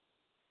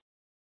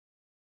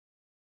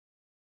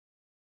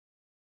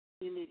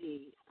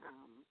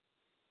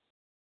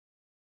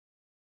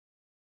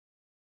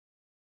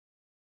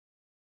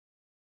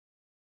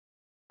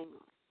hang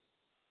on.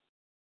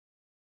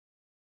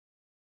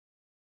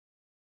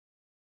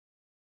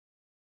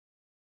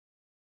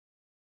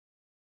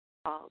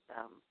 Called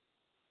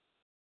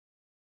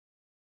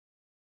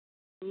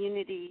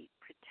Community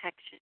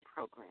Protection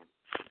Program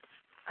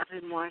up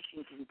in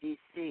Washington,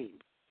 D.C.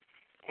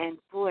 And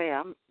boy,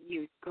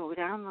 you go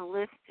down the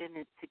list, and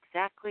it's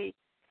exactly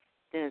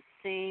the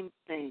same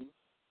thing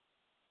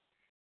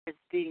as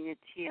being a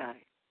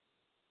TI.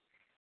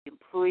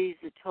 Employees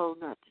are told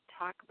not to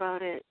talk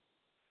about it.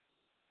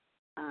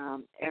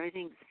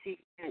 Everything's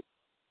secret.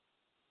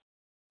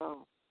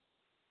 So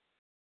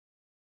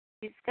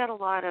he's got a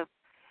lot of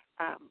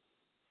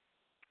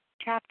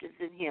chapters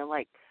in here,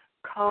 like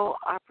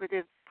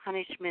cooperative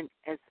punishment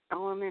as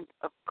element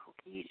of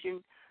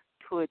cohesion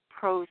toward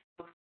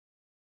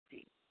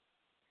pro-safety.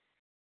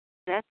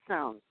 That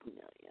sounds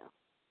familiar.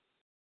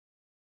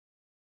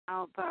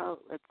 How about,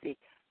 let's see,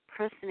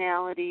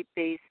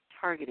 personality-based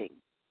targeting,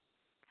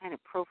 kind of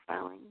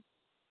profiling.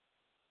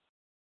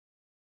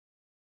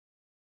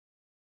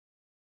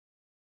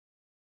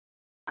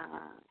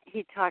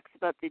 He talks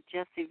about the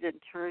Jesse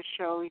Ventura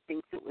show. He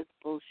thinks it was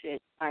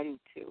bullshit. I do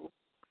too.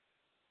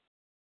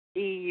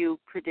 EU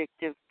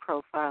predictive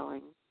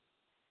profiling.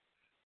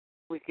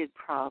 Wicked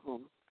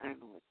problem. I don't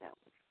know what that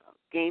was about.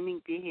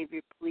 Gaming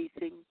behavior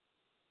policing.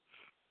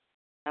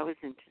 That was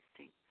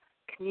interesting.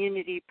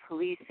 Community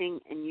policing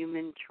and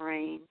human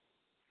terrain.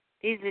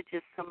 These are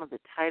just some of the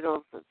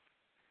titles of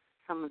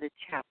some of the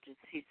chapters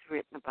he's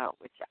written about,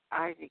 which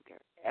I think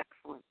are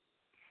excellent.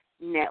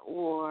 Net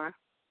war.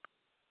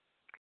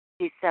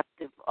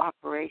 Deceptive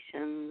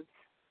operations.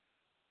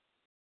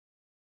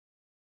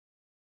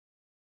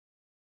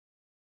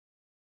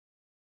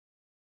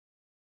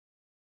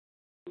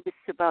 It's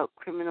about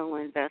criminal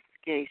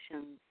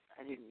investigations.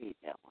 I didn't read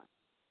that one.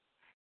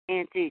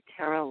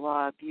 Anti-terror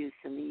law abuse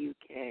in the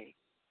UK.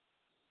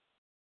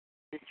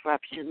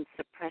 Disruption,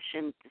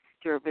 suppression,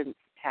 disturbance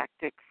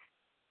tactics.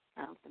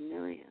 Sound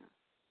familiar?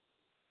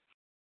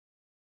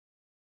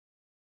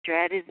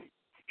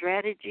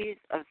 Strategies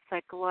of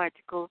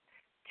psychological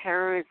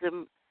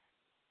terrorism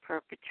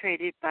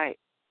perpetrated by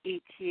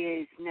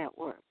ETA's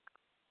network.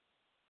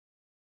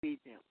 Read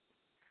them.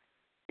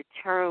 The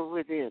terror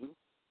within.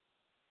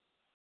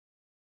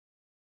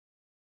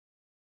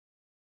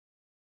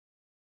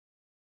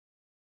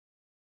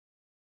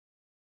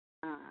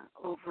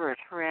 Overt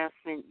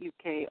harassment,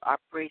 UK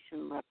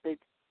Operation Leopard.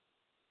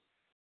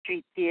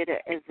 Street theater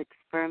as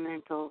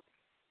experimental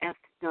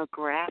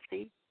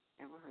ethnography.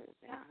 Never heard of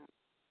that.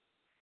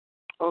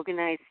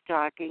 Organized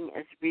stalking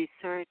as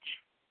research.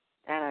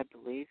 That I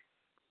believe.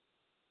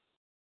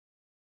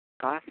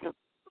 Gossip.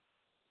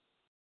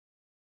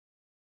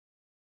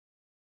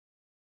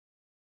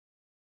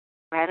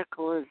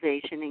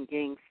 Radicalization and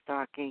gang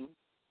stalking.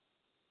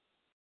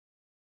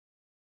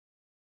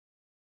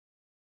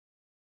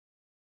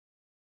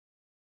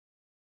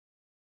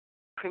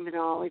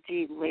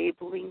 Criminology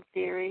labeling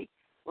theory.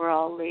 We're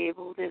all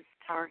labeled as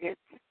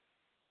targets.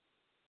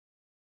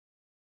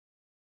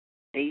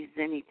 They use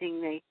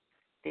anything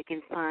they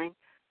can find.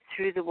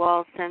 Through the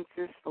wall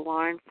census for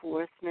law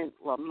enforcement,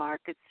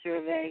 market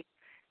survey.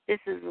 This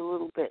is a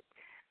little bit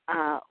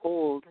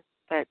old,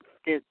 but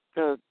the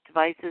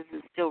devices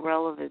are still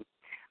relevant.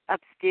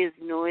 Upstairs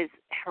noise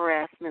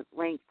harassment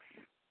links.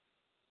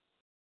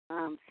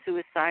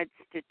 Suicide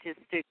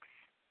statistics.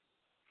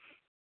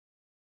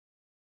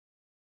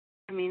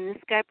 I mean,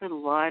 this guy put a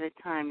lot of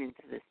time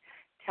into this.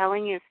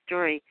 Telling your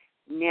story,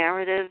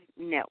 narrative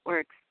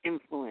networks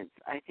influence.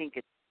 I think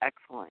it's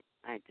excellent.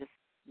 I just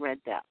read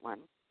that one.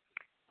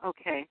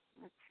 Okay,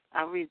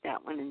 I'll read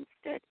that one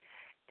instead.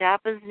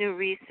 DAPA's new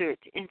research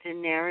into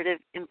narrative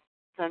influence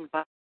on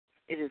violence.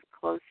 It is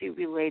closely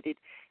related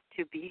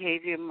to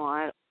behavior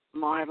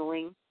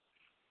modeling,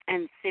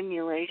 and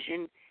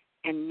simulation,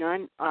 and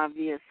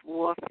non-obvious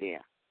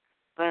warfare.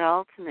 But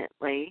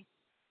ultimately,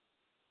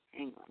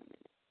 hang on a minute.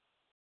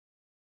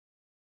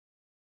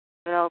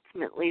 But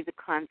ultimately, the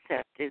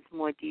concept is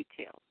more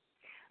detailed.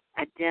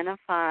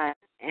 Identify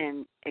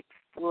and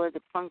explore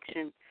the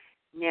function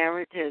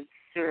narratives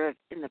serve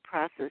in the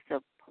process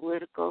of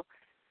political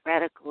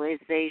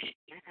radicalization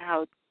and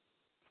how it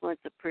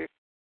influence a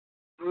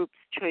group's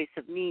choice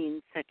of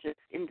means, such as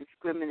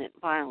indiscriminate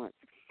violence,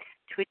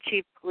 to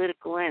achieve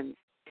political ends.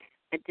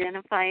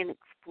 Identify and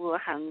explore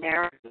how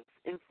narratives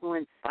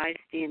influence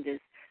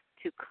bystanders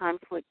to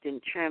conflict in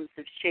terms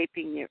of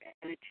shaping their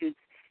attitudes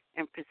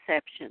and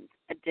perceptions.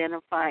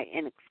 Identify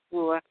and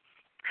explore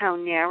how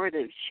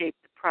narratives shape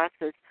the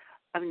process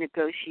of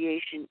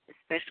negotiation,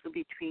 especially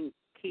between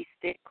key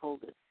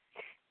stakeholders.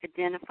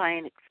 Identify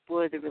and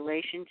explore the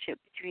relationship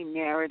between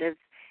narratives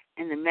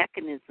and the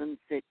mechanisms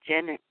that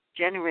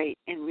generate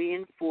and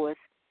reinforce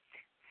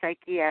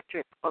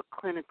psychiatric or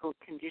clinical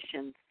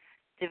conditions.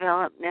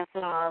 Develop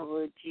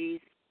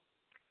methodologies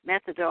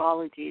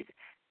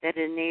that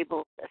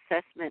enable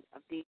assessment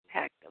of the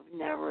impact of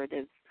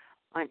narratives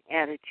on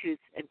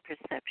attitudes and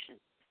perceptions.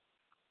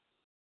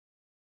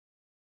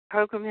 The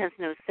program has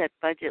no set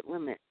budget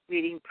limit.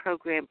 Reading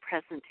program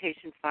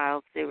presentation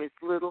files, there is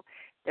little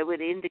that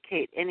would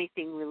indicate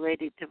anything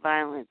related to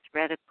violence,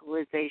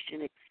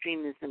 radicalization,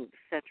 extremism,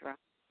 etc.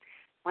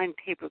 One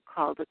paper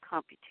called A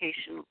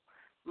Computational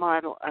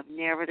Model of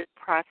Narrative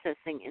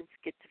Processing in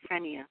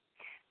Schizophrenia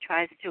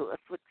tries to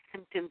afflict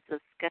symptoms of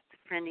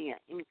schizophrenia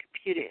in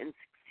computer and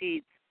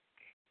succeeds.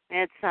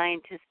 Mad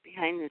scientists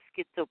behind the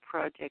Schizo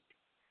Project.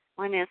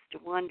 One has to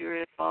wonder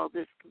if all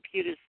this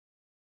computer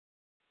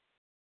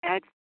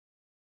adds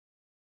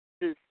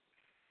to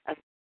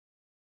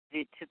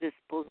this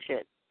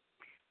bullshit.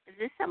 Is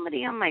this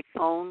somebody on my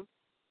phone?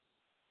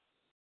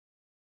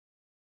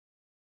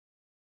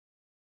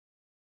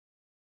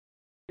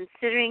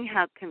 Considering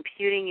how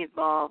computing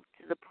evolved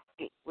to the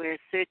point where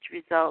search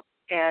results,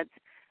 ads,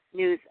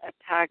 news are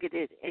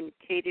targeted and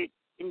catered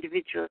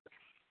individuals,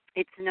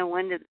 it's no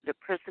wonder that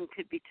a person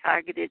could be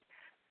targeted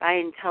by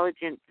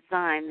intelligent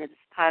design that is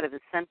part of a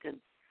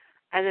sentence.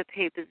 Other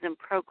papers and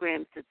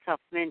programs that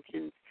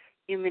self-mentions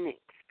human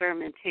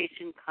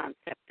experimentation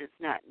concept is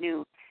not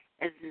new,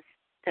 as this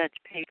Dutch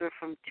paper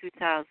from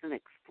 2000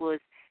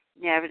 explores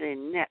narrative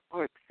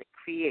networks that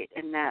create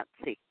a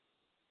Nazi.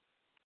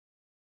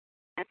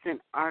 That's in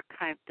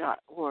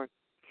archive.org.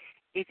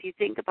 If you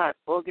think about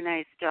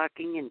organized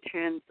stalking in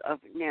terms of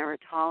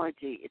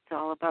narratology, it's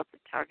all about the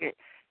target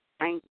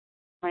claim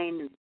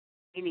and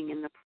meaning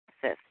in the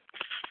process.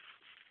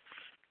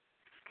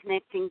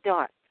 Connecting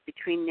dots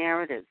between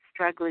narratives,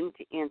 struggling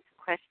to answer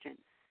questions.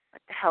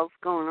 What the hell's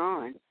going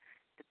on?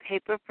 The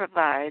paper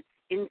provides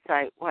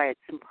insight why it's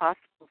impossible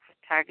for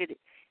targeted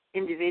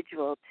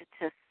individual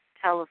to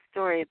tell a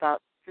story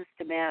about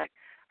systematic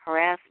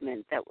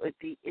harassment that would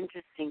be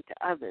interesting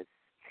to others.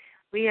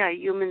 We are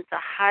humans are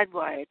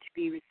hardwired to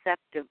be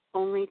receptive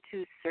only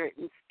to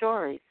certain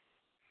stories.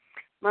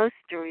 Most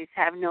stories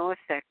have no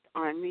effect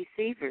on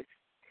receivers.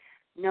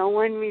 No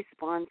one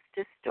responds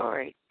to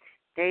story.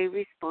 They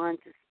respond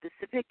to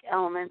specific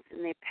elements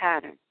in their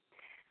pattern.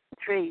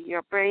 3,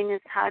 your brain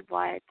is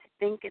hardwired to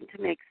think and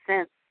to make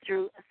sense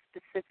through a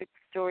specific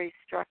story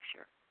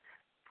structure.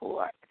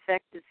 4,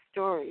 effective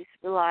stories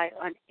rely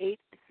on 8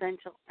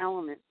 essential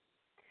elements.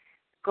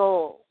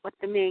 Goal, what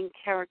the main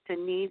character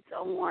needs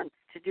or wants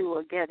to do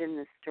or get in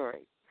the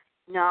story.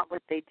 Not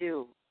what they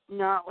do,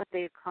 not what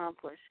they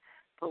accomplish,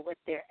 but what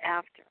they're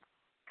after.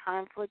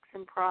 Conflicts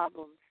and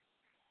problems.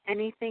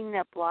 Anything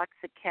that blocks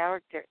a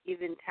character,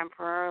 even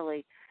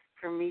temporarily,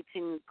 from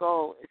reaching the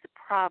goal is a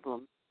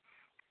problem.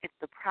 If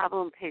the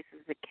problem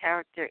places the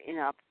character in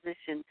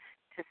opposition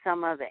to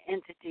some other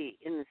entity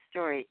in the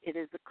story, it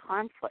is a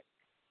conflict.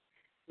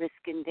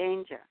 Risk and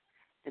danger.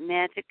 The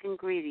magic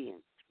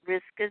ingredients.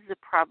 Risk is the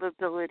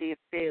probability of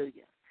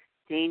failure.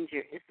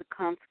 Danger is the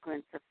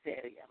consequence of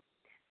failure.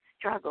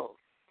 Struggles.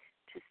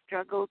 To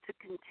struggle, to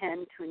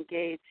contend, to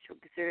engage, to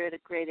exert a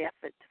great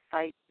effort, to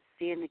fight, to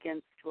stand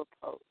against, to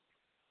oppose.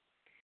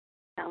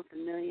 Sound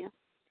familiar?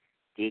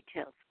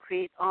 Details.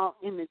 Create all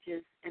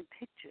images and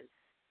pictures.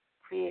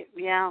 Create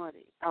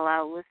reality.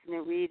 Allow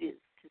listener readers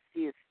to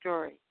see a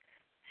story.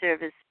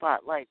 Serve as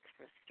spotlights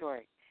for a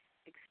story.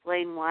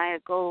 Explain why a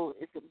goal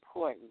is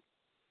important.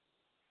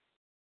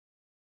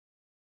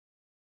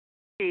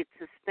 Create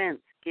suspense.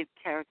 Give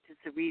characters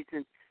a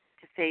reason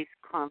to face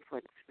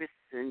conflicts, risks,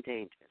 and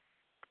dangers.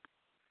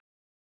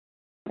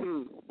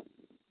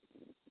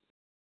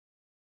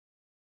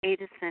 8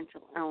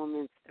 essential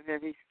elements of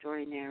every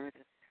story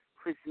narrative.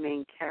 Who's the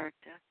main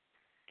character?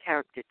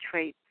 Character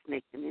traits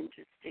make them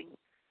interesting.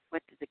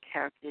 What does the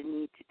character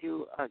need to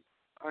do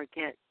or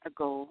get a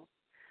goal?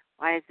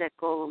 Why is that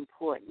goal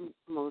important?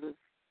 Motives.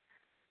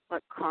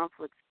 What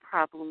conflicts,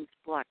 problems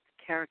block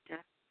the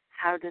character?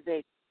 How do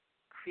they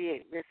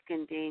create risk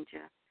and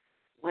danger?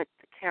 What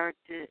the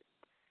character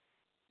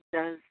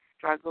does,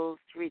 struggles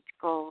to reach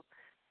goal?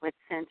 What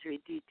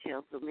sensory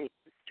details will make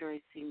the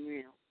story seem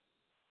real?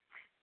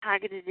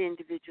 Targeted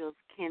individuals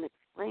can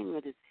explain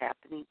what is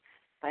happening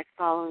by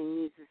following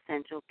these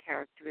essential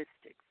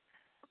characteristics.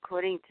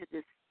 According to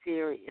this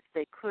theory, if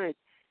they could,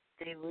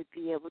 they would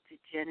be able to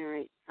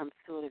generate some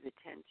sort of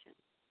attention.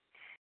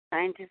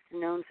 Scientists have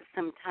known for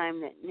some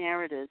time that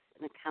narratives,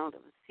 an account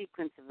of a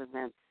sequence of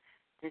events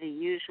that are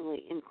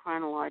usually in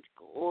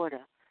chronological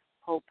order,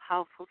 hold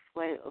powerful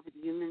sway over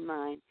the human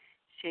mind,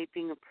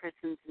 shaping a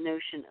person's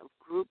notion of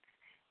groups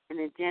and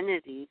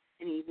identities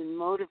and even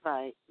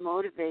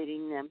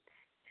motivating them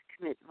to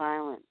commit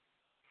violence.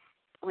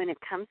 When it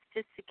comes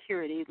to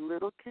security,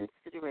 little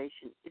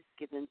consideration is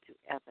given to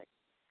ethics.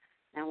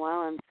 Now, while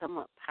I'm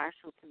somewhat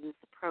partial to this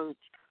approach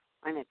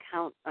on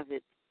account of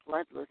its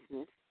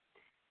bloodlessness,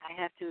 I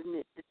have to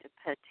admit that the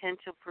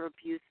potential for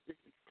abuse is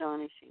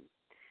astonishing.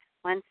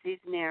 Once these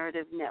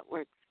narrative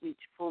networks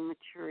reach full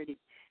maturity,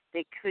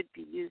 they could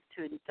be used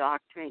to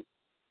indoctrinate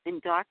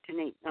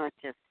not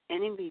just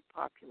enemy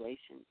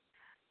populations,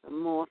 but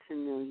more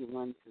familiar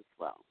ones as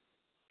well,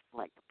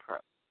 like a pro.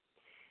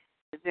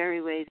 The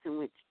very ways in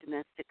which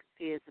domestic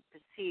affairs are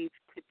perceived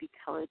could be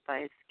colored by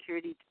a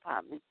security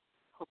department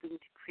hoping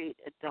to create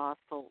a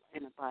docile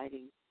and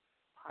abiding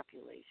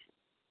population.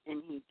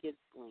 And he gives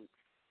links.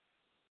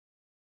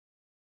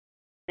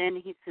 Then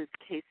he says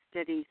case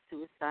study,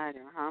 suicide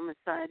or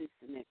homicide is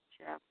the next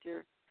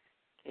chapter.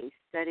 Case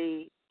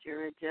study,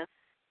 Georgia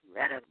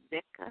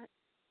Radovicka,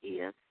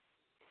 yes.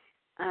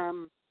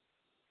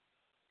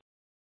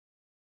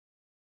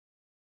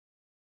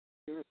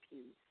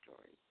 European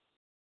story.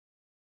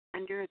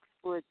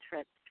 Underexplored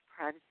threats to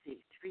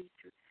privacy,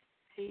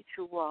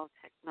 see-through wall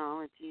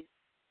technologies.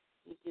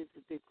 He gives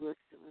a big list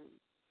of them.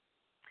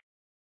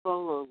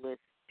 Bolo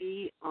list,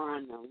 be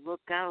on the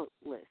lookout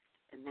list,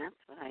 and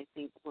that's what I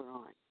think we're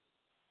on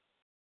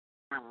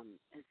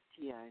as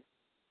TI.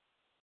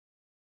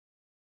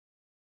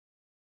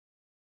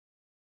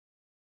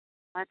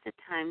 Lots of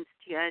times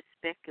TI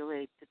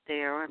speculate that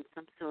they are on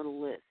some sort of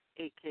list,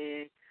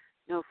 aka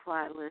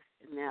no-fly list,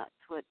 and that's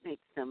what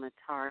makes them a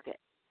target.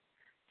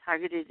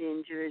 Targeted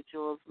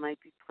individuals might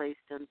be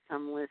placed on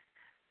some list,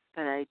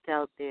 but I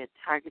doubt they are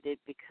targeted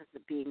because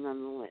of being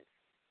on the list.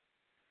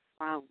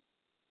 While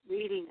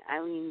reading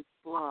Eileen's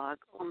blog,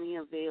 only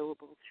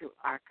available through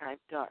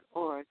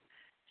archive.org,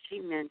 she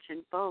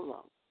mentioned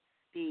BOLO,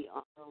 be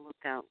on the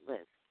lookout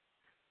list.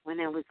 When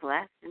I was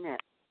last in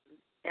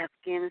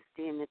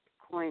Afghanistan at the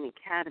Coin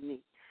Academy,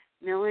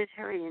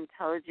 military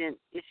intelligence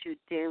issued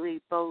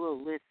daily BOLO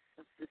lists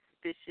of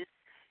suspicious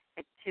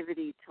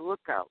activity to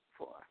look out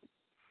for.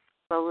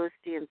 BOLO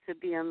stands to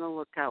be on the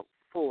lookout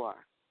for.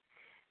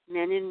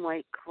 Men in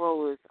white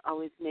Corollas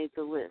always made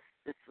the list.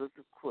 This was,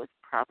 of course,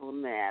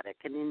 problematic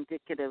and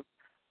indicative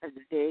of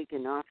the vague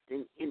and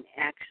often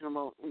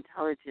inactionable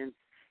intelligence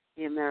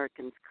the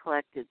Americans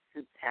collected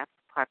since half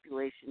the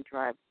population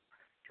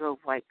drove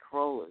white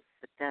Corollas,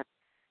 but that's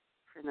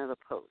for another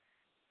post.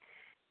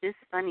 This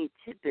funny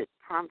tidbit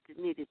prompted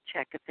me to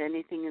check if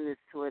anything in this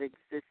sort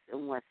exists in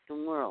the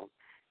Western world.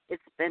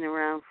 It's been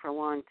around for a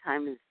long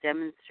time, as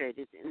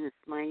demonstrated in this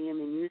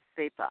Miami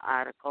newspaper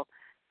article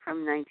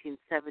from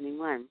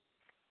 1971,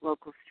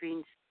 local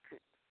strange,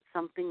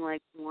 something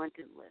like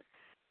wanted list.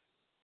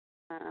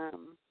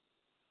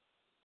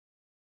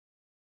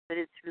 But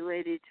it's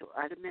related to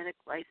automatic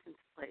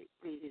license plate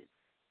readers.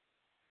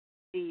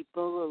 The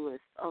BOLO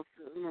list,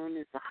 also known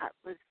as the hot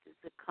list, is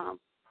a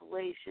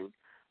compilation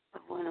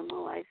of one or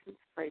more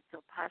license plates or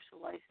partial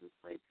license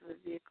plates of a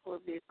vehicle or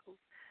vehicles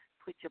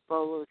for which a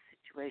BOLO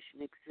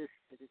situation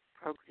exists that is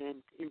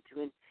programmed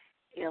into an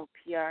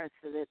ALPR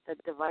so that the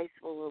device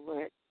will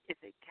alert if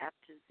it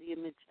captures the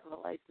image of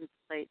a license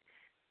plate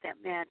that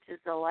matches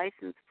a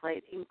license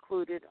plate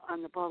included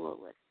on the BOLO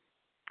list.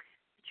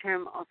 The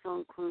term also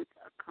includes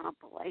a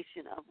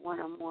compilation of one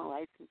or more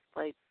license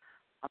plates,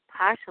 a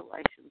partial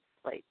license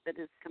plate that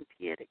is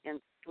compared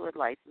against stored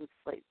license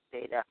plate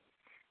data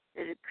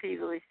that had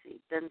previously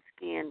been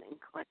scanned and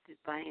collected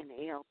by an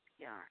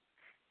ALPR,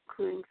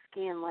 including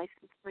scanned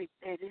license plate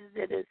data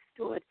that is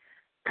stored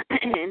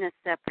in a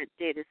separate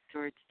data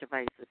storage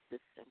device or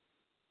system.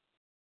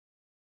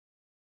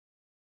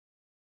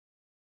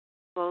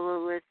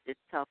 BOLO list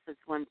itself is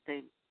one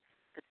thing,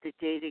 but the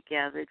data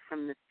gathered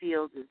from the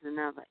field is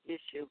another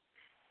issue,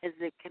 as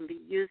it can be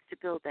used to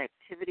build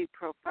activity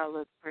profile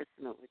of the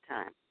person over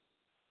time.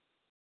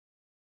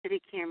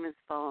 City cameras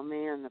follow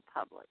me and the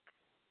public.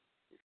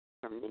 This is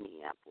from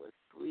Minneapolis.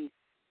 Police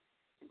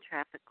and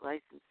traffic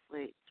license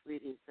plates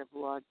readers have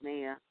logged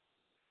Maya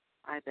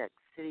IBEX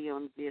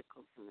city-owned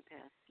vehicles in the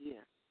past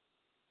year.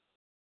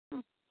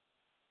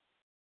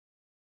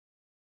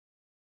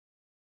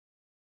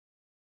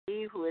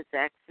 See who has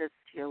access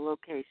to your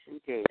location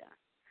data.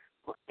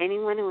 Well,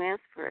 anyone who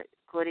asks for it,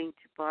 according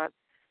to Bob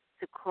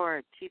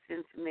Sikora, Chief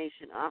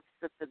Information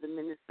Officer for the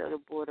Minnesota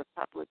Board of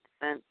Public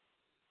Defense.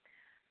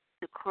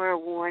 Sikora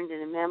warned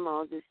in a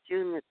memo this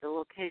June that the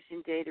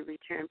location data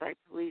returned by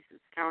police is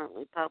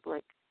currently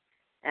public.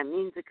 That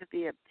means it could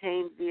be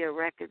obtained via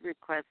record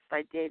requests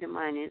by data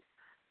miners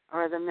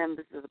or other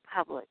members of the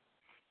public.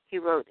 He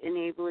wrote,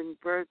 enabling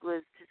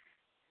burglars to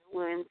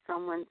when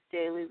someone's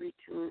daily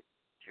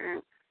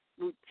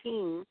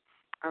routine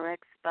are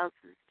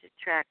ex-spouses to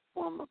track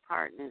former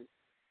partners.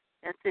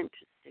 That's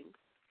interesting.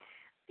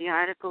 The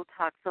article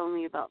talks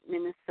only about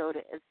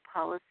Minnesota as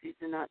policies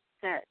are not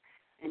set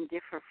and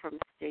differ from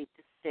state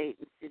to state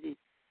and city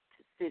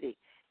to city.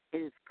 It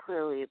is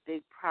clearly a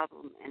big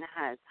problem and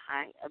has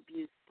high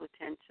abuse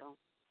potential.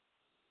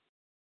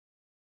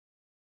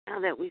 Now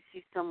that we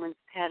see someone's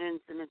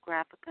patterns in a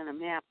graphic on a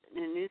map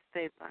in a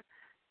newspaper,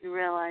 we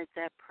realize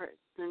that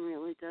person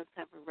really does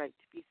have a right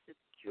to be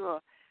secure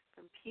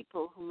from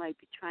people who might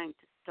be trying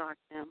to stalk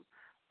them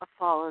or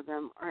follow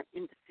them or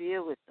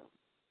interfere with them,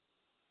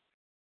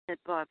 said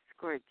Bob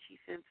Squirt, Chief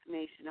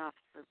Information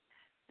Officer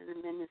for the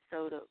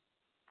Minnesota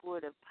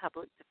Board of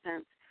Public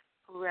Defense,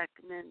 who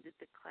recommended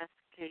the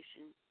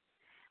classification.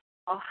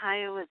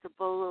 Ohio has a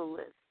BOLO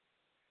list,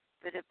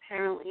 but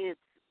apparently it's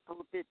a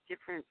little bit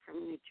different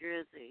from New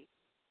Jersey.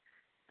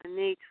 On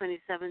May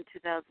 27,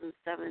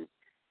 2007,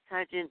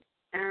 Sergeant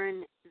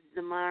Aaron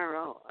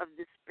Zamaro of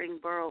the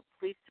Springboro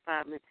Police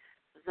Department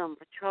was on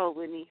patrol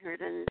when he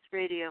heard on his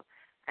radio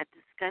a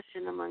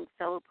discussion among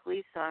fellow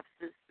police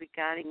officers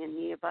regarding a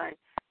nearby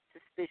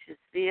suspicious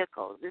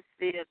vehicle. This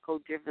vehicle,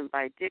 driven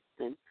by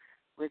Dixon,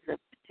 was of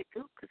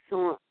particular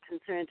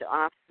concern to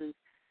officers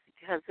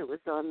because it was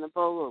on the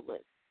BOLO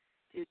list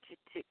due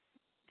to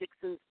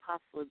Dixon's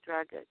possible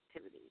drug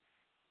activities.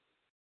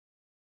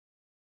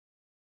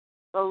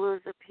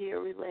 BOLOs appear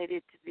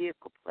related to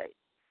vehicle plates.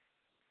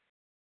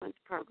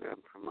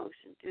 Program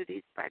promotion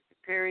duties by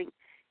preparing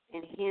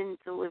and hand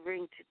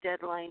delivering to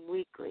Deadline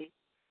Weekly,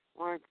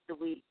 Warrants of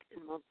the Week,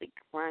 and Monthly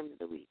Crime of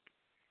the Week.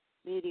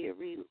 Media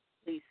releases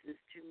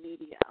to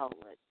media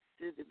outlets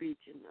through the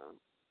region of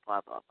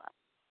blah, blah, blah.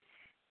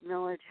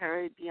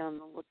 Military be on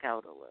the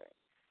lookout alert.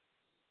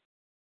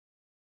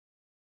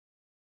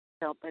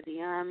 Dealt by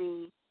the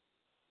Army.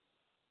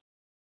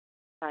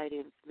 Provide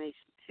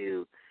information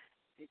to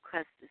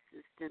request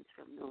assistance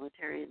from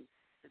military and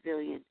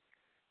civilian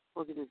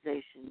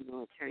organization,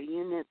 military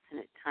units, and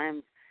at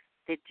times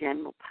the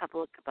general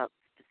public about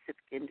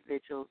specific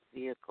individuals,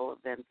 vehicle,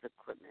 events,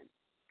 equipment.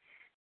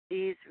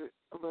 These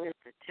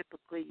alerts are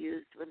typically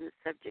used when the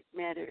subject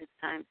matter is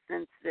time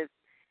sensitive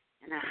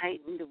and a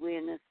heightened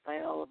awareness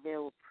by all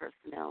available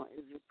personnel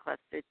is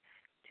requested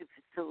to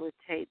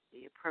facilitate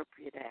the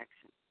appropriate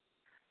action.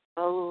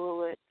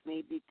 BOLO alerts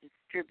may be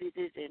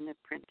distributed in a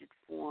printed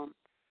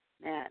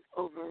format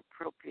over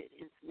appropriate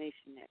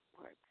information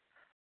networks,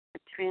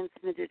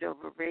 transmitted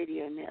over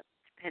radio nets,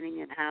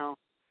 depending on how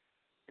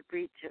the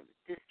breach of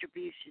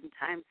distribution,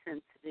 time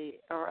sensitivity,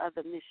 or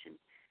other mission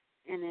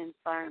and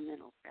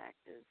environmental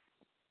factors.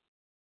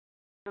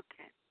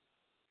 Okay.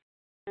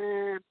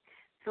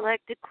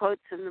 Selected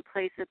quotes from the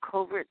place of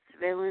covert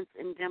surveillance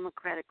in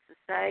democratic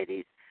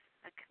societies,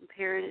 a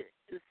comparative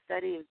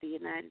study of the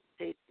United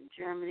States and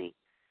Germany.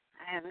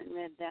 I haven't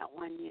read that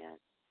one yet.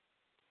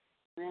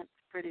 That's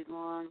pretty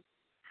long.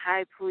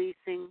 High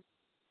policing.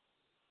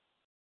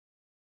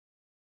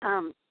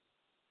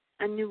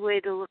 A new way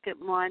to look at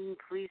modern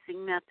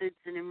policing methods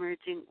and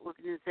emerging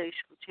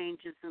organizational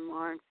changes in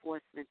law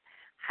enforcement.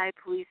 High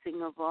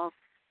policing of all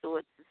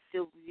sorts is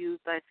still viewed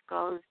by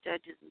scholars,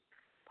 judges, and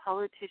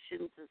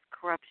politicians as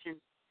corruption,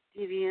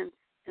 deviance,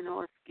 and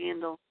or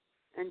scandal,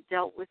 and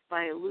dealt with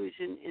by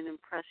illusion and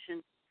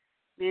impression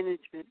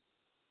management.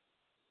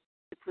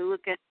 If we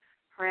look at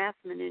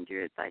harassment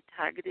endured by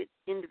targeted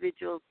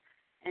individuals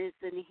and its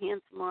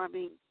enhanced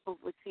mobbing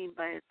overseen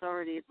by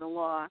authority of the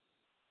law,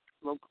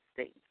 local,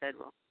 state, and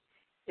federal,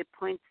 it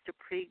points to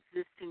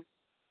pre-existing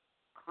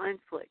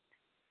conflict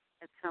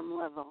at some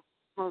level,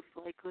 most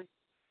likely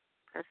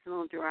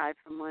personal derived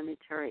from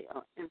monetary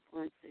or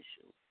influence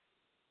issues.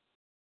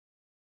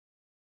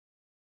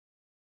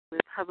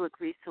 Where public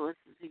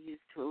resources are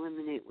used to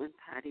eliminate one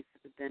party for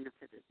the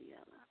benefit of the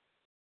other.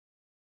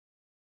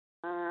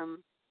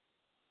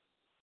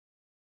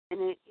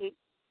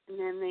 And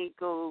then they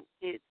go,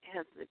 it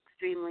has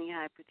extremely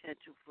high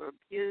potential for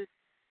abuse.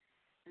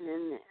 And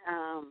then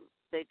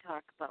they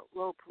talk about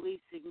low policing,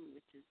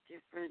 which is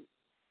different.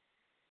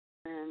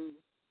 And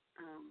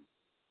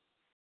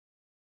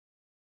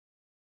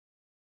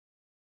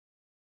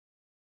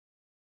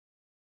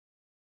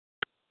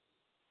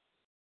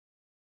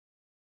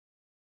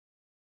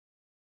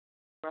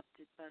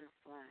corrupted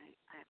butterfly.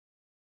 I'm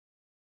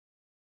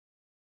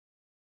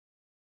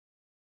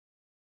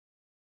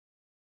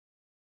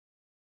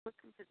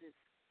looking for this.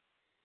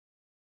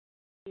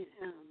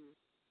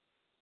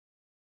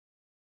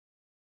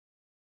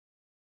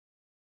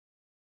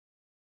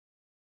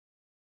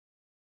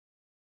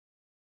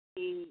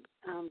 He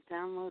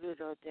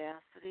downloaded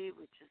Audacity,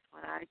 which is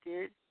what I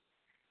did,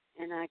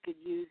 and I could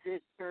use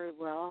it very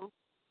well,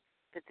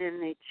 but then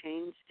they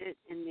changed it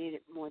and made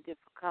it more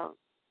difficult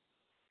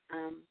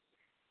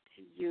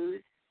to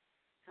use,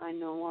 so I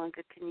no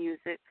longer can use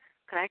it.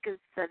 But I could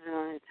set it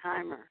on a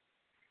timer,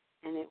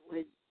 and it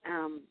would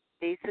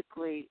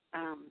basically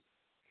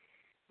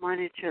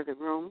monitor the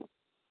room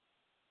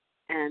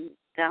and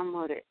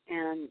download it,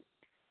 and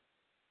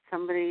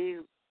somebody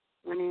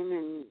went in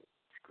and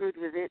screwed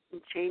with it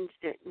and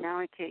changed it. Now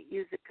I can't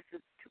use it because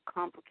it's too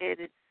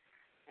complicated,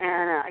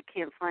 and I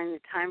can't find the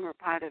timer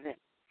part of it.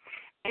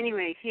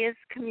 Anyway, here's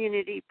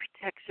Community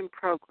Protection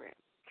Program.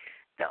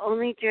 The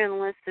only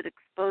journalist that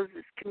exposed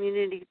this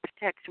Community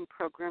Protection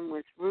Program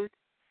was Ruth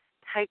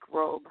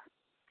Teichroeb,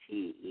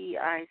 Teichroeb,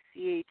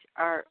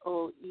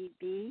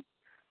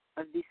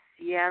 of the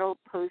Seattle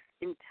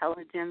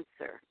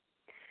Post-Intelligencer.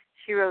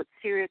 She wrote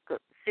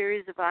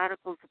series of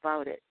articles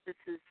about it. This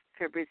is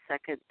February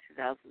 2nd,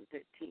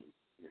 2013.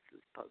 This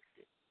was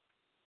posted.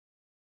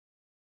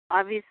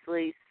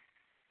 Obviously,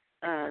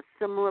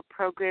 similar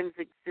programs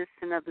exist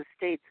in other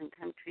states and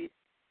countries.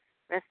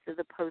 The rest of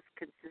the post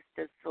consists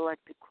of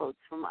selected quotes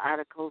from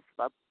articles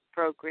about the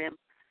program.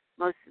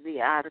 Most of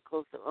the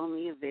articles are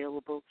only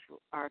available through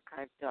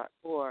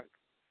archive.org.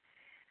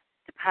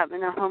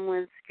 Department of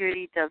Homeland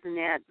Security doesn't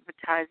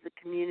advertise the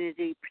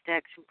Community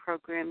Protection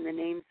Program. The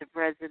names of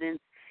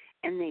residents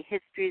and their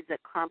histories are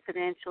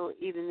confidential.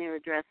 Even their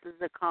addresses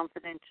are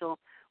confidential.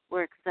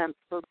 We're not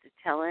supposed to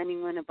tell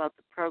anyone about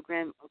the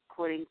program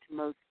according to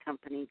most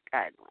company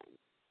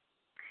guidelines.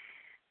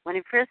 When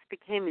I first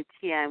became a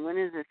TI, one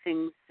of the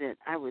things that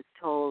I was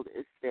told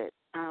is that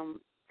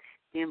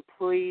the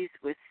employees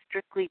were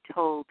strictly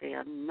told they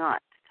are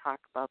not to talk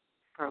about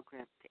the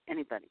program to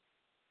anybody.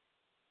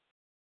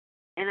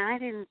 And I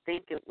didn't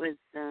think it was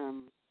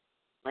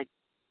like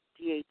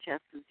DHS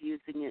was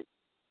using it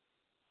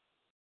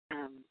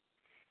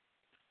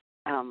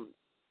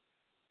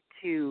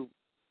to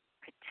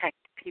protect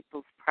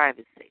people's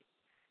privacy.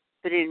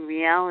 But in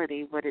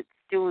reality, what it's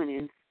doing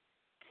is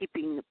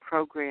keeping the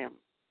program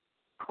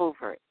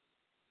covert,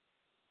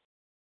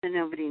 so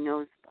nobody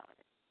knows about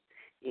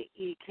it.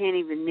 You can't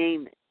even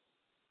name it.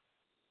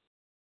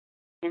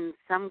 In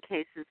some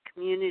cases,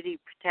 community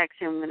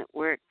protection, when it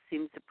works,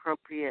 seems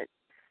appropriate.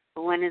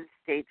 But one of the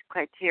state's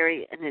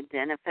criteria in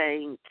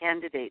identifying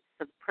candidates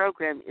for the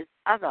program is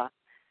other,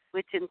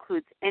 which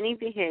includes any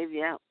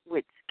behavior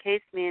which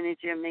case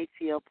manager may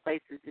feel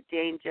places a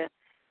danger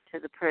to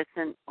the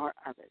person or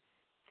others.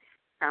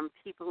 Some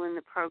people in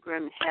the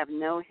program have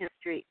no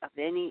history of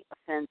any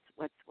offense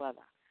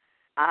whatsoever.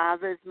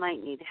 Others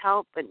might need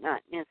help, but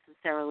not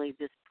necessarily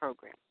this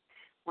program.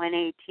 One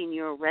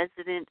 18-year-old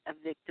resident, a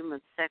victim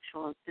of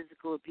sexual and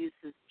physical abuse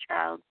as a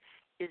child,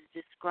 is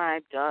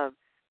described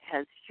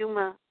has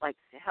humor,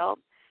 likes to help.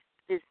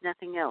 There's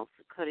nothing else,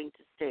 according to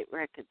state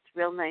records.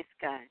 Real nice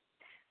guy,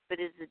 but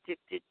is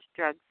addicted to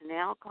drugs and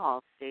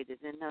alcohol, stated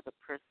another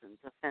person's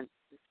offense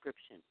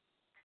description.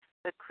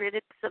 The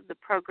critics of the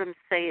program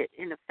say it,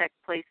 in effect,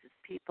 places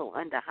people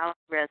under house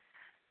arrest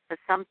for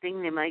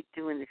something they might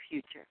do in the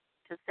future.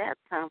 Does that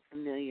sound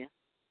familiar?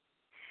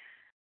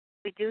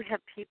 We do have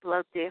people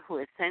out there who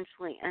are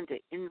essentially under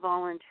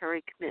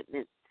involuntary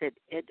commitment, said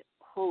Ed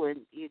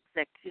Holland, the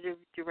executive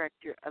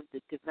director of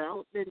the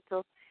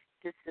Developmental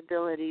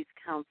Disabilities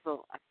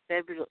Council, a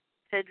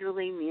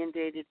federally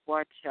mandated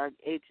watchdog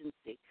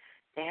agency.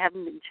 They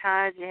haven't been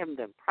charged, they haven't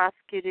been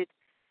prosecuted.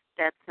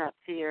 That's not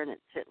fair, and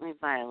it certainly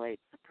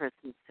violates a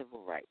person's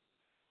civil rights.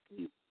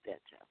 You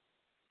betcha.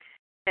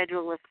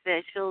 Federal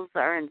officials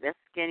are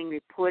investigating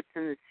reports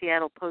in the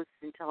Seattle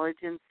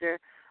Post-Intelligencer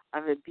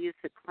of abuse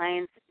of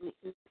clients and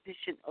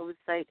insufficient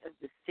oversight of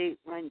the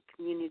state-run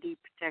Community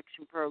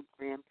Protection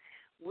Program,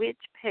 which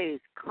pays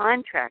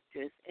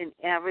contractors an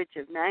average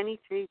of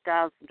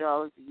 $93,000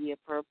 a year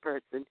per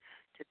person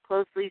to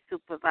closely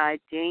supervise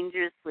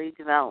dangerously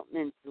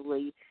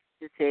developmentally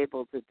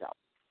disabled adults.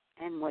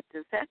 And what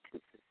does that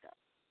consist of?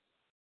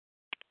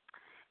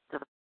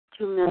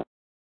 The $2 million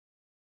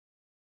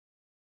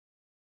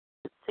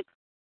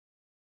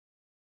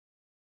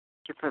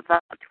to provide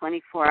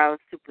 24-hour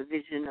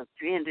supervision of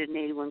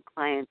 381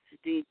 clients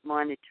who need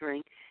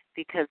monitoring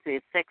because they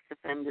are sex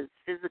offenders,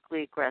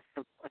 physically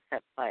aggressive, or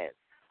set fires.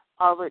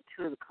 All but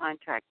two of the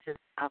contractors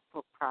are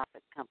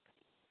for-profit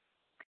companies.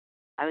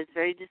 I was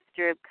very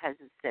disturbed because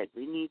it said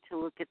we need to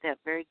look at that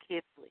very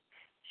carefully.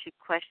 She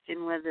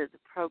questioned whether the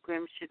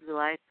program should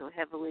rely so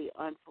heavily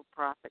on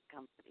for-profit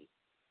companies.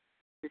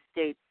 The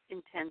state's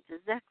intent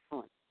is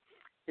excellent.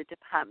 The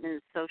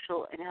Department of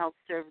Social and Health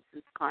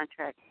Services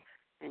contracts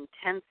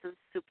intensive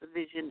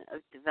supervision of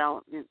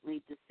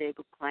developmentally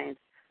disabled clients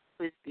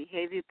whose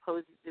behavior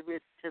poses a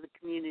risk to the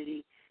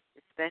community,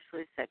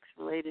 especially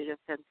sex-related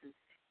offenses.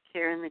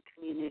 Care in the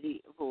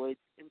community avoids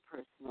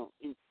impersonal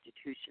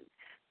institutions.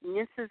 And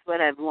this is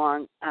what I've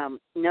long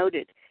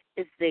noted,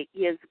 is that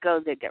years ago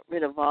they got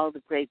rid of all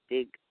the great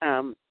big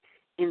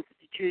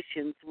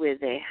institutions where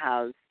they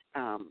housed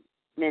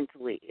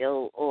mentally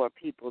ill or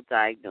people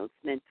diagnosed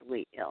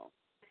mentally ill.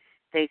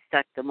 They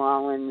stuck them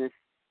all in this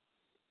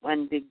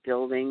one big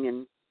building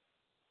and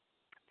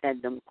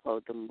fed them,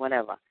 clothed them,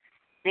 whatever.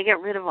 They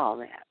got rid of all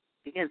that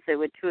because they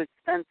were too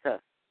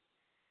expensive.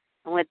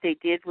 And what they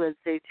did was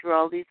they threw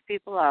all these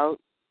people out.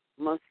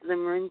 Most of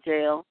them are in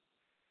jail.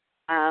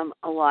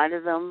 A lot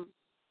of them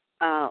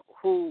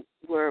who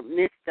were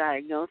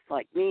misdiagnosed,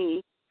 like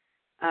me,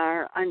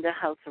 are under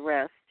house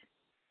arrest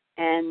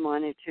and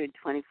monitored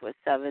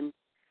 24/7.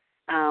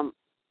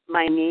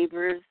 My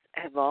neighbors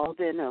have all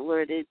been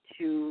alerted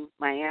to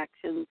my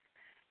actions.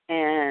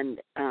 And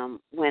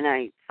when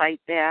I fight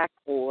back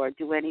or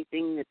do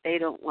anything that they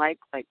don't like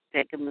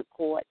take them to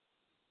court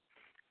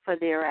for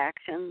their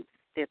actions,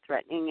 their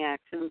threatening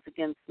actions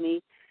against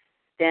me,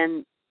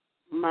 then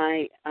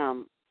my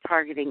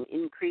targeting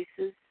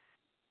increases.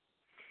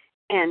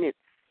 And it's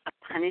a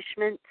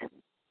punishment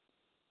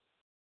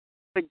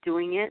for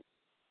doing it.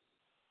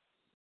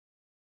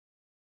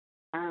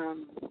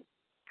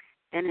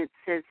 And it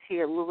says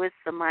here, Louis,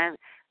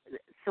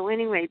 so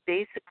anyway,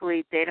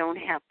 basically they don't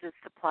have to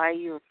supply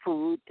your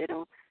food. They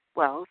don't,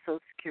 Social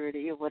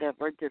Security or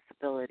whatever,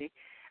 disability,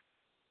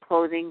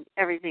 clothing,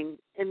 everything,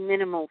 a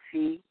minimal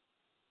fee.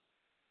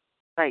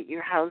 But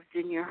you're housed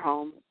in your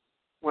home,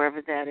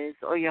 wherever that is,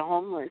 or you're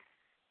homeless.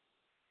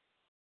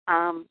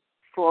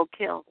 Slow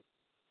kill.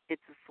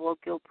 It's a slow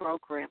kill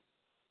program.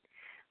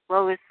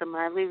 Lois, a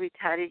mildly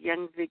retarded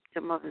young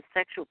victim of a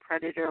sexual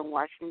predator in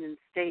Washington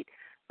State,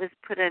 was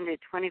put under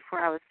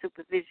 24-hour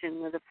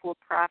supervision with a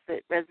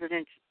for-profit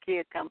residential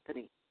care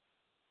company,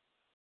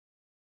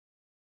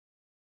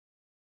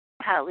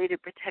 partly to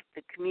protect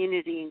the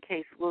community in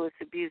case Lewis'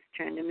 abuse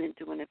turned him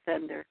into an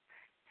offender,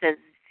 says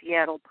the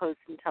Seattle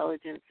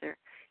Post-Intelligencer.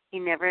 He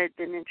never had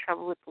been in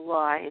trouble with the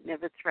law, had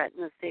never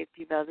threatened the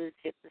safety of others,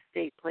 yet the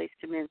state placed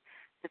him in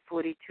the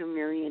 $42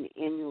 million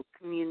annual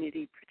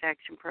community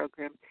protection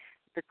program,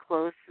 the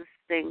closest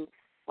thing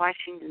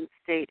Washington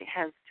State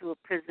has to a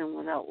prison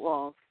without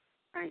walls.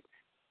 Right.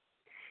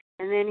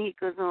 And then he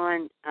goes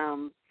on,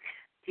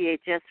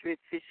 DHS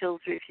officials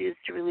refused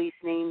to release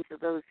names of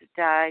those who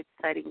died,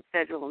 citing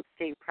federal and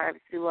state privacy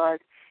laws,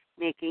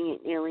 making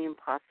it nearly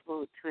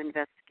impossible to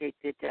investigate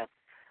their deaths.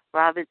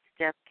 Robert's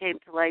death came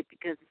to light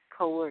because his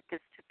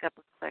co-workers took up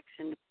a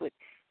collection to put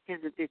his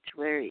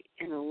obituary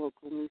in a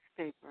local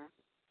newspaper.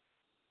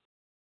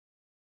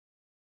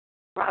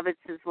 Roberts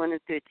is one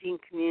of 13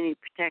 community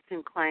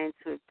protection clients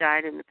who have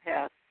died in the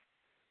past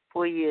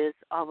 4 years,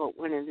 all but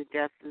one of the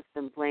deaths has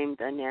been blamed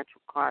on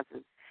natural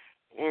causes.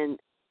 And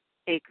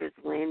Acres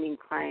Landing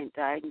client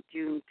died in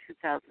June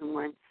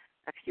 2001,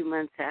 a few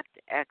months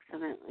after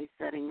accidentally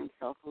setting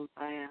himself on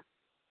fire.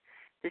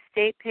 The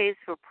state pays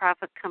for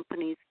profit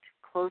companies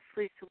to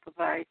closely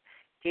supervise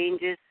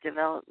dangerous,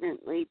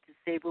 developmentally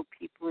disabled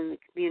people in the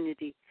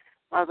community.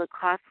 While the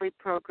costly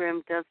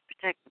program does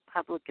protect the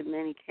public in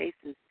many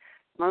cases,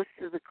 most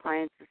of the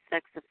clients are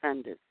sex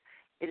offenders.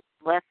 It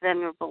is less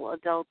vulnerable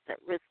adults at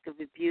risk of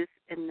abuse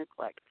and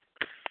neglect.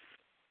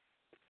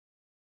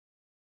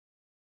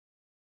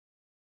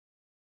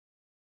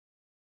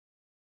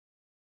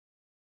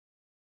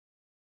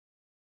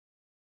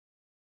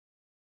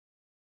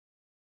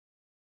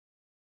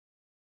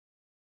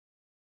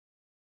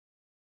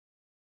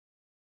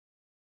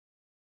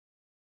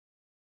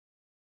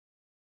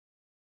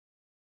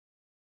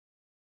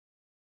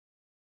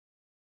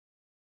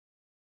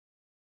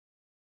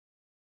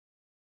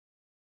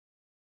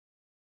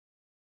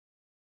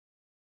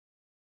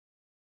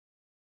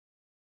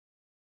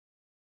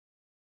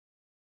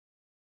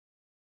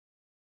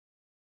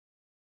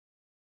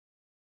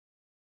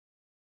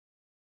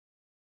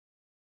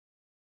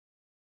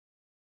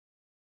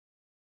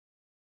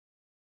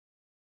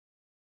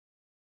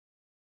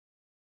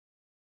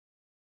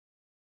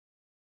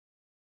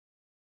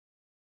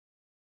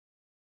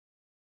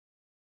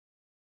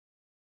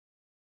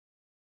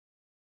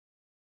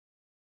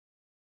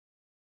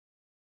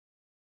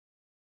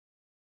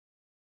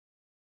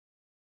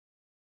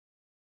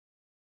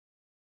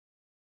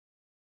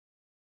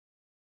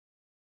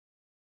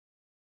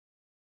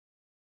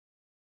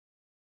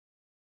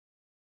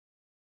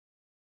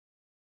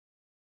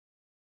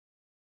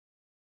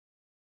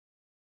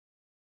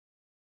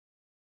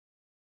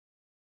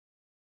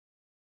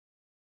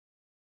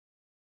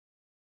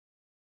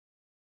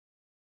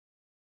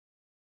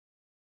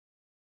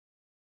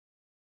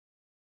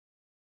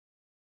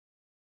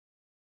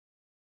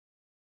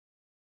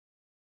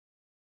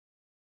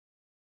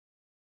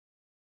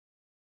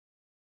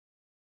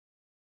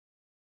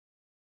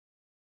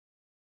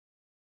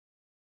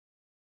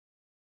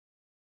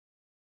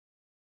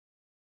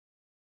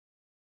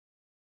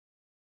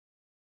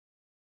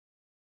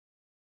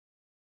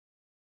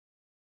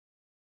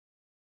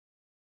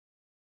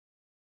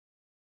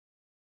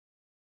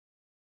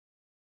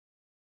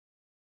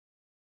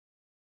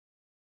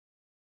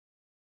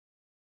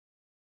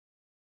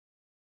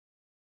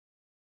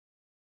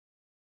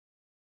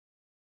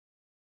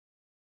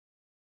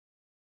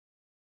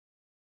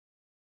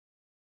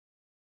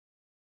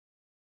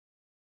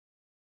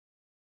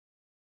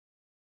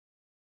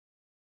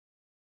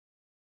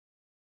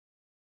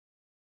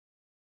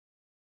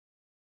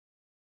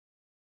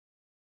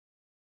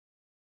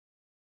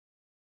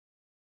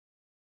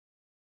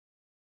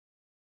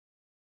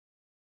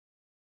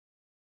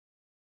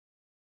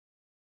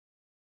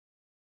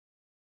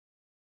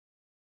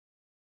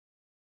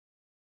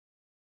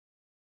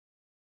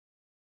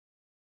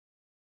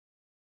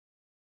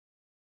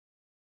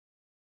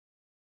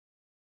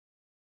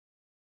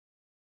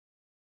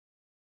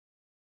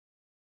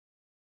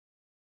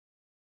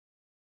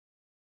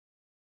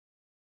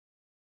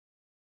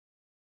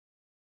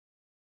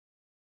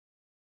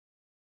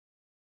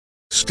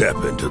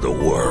 Step into the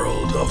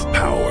world of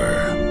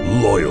power,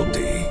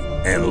 loyalty,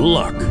 and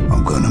luck.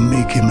 I'm gonna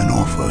make him an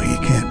offer he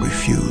can't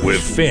refuse. With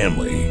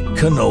family,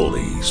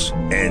 cannolis,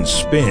 and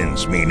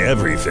spins mean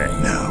everything.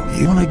 Now,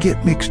 you wanna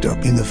get mixed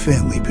up in the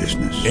family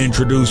business.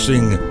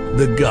 Introducing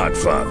The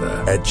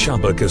Godfather at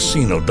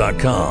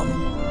ChumbaCasino.com.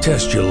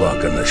 Test your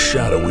luck in the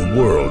shadowy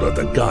world of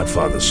The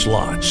Godfather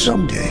slot.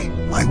 Someday,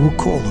 I will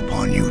call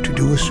upon you to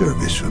do a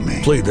service for me.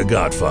 Play The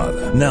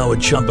Godfather, now at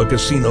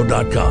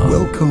ChumbaCasino.com.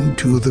 Welcome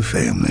to the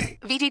family.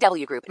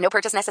 VGW Group. No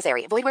purchase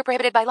necessary. Void where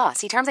prohibited by law.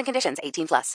 See terms and conditions. 18+.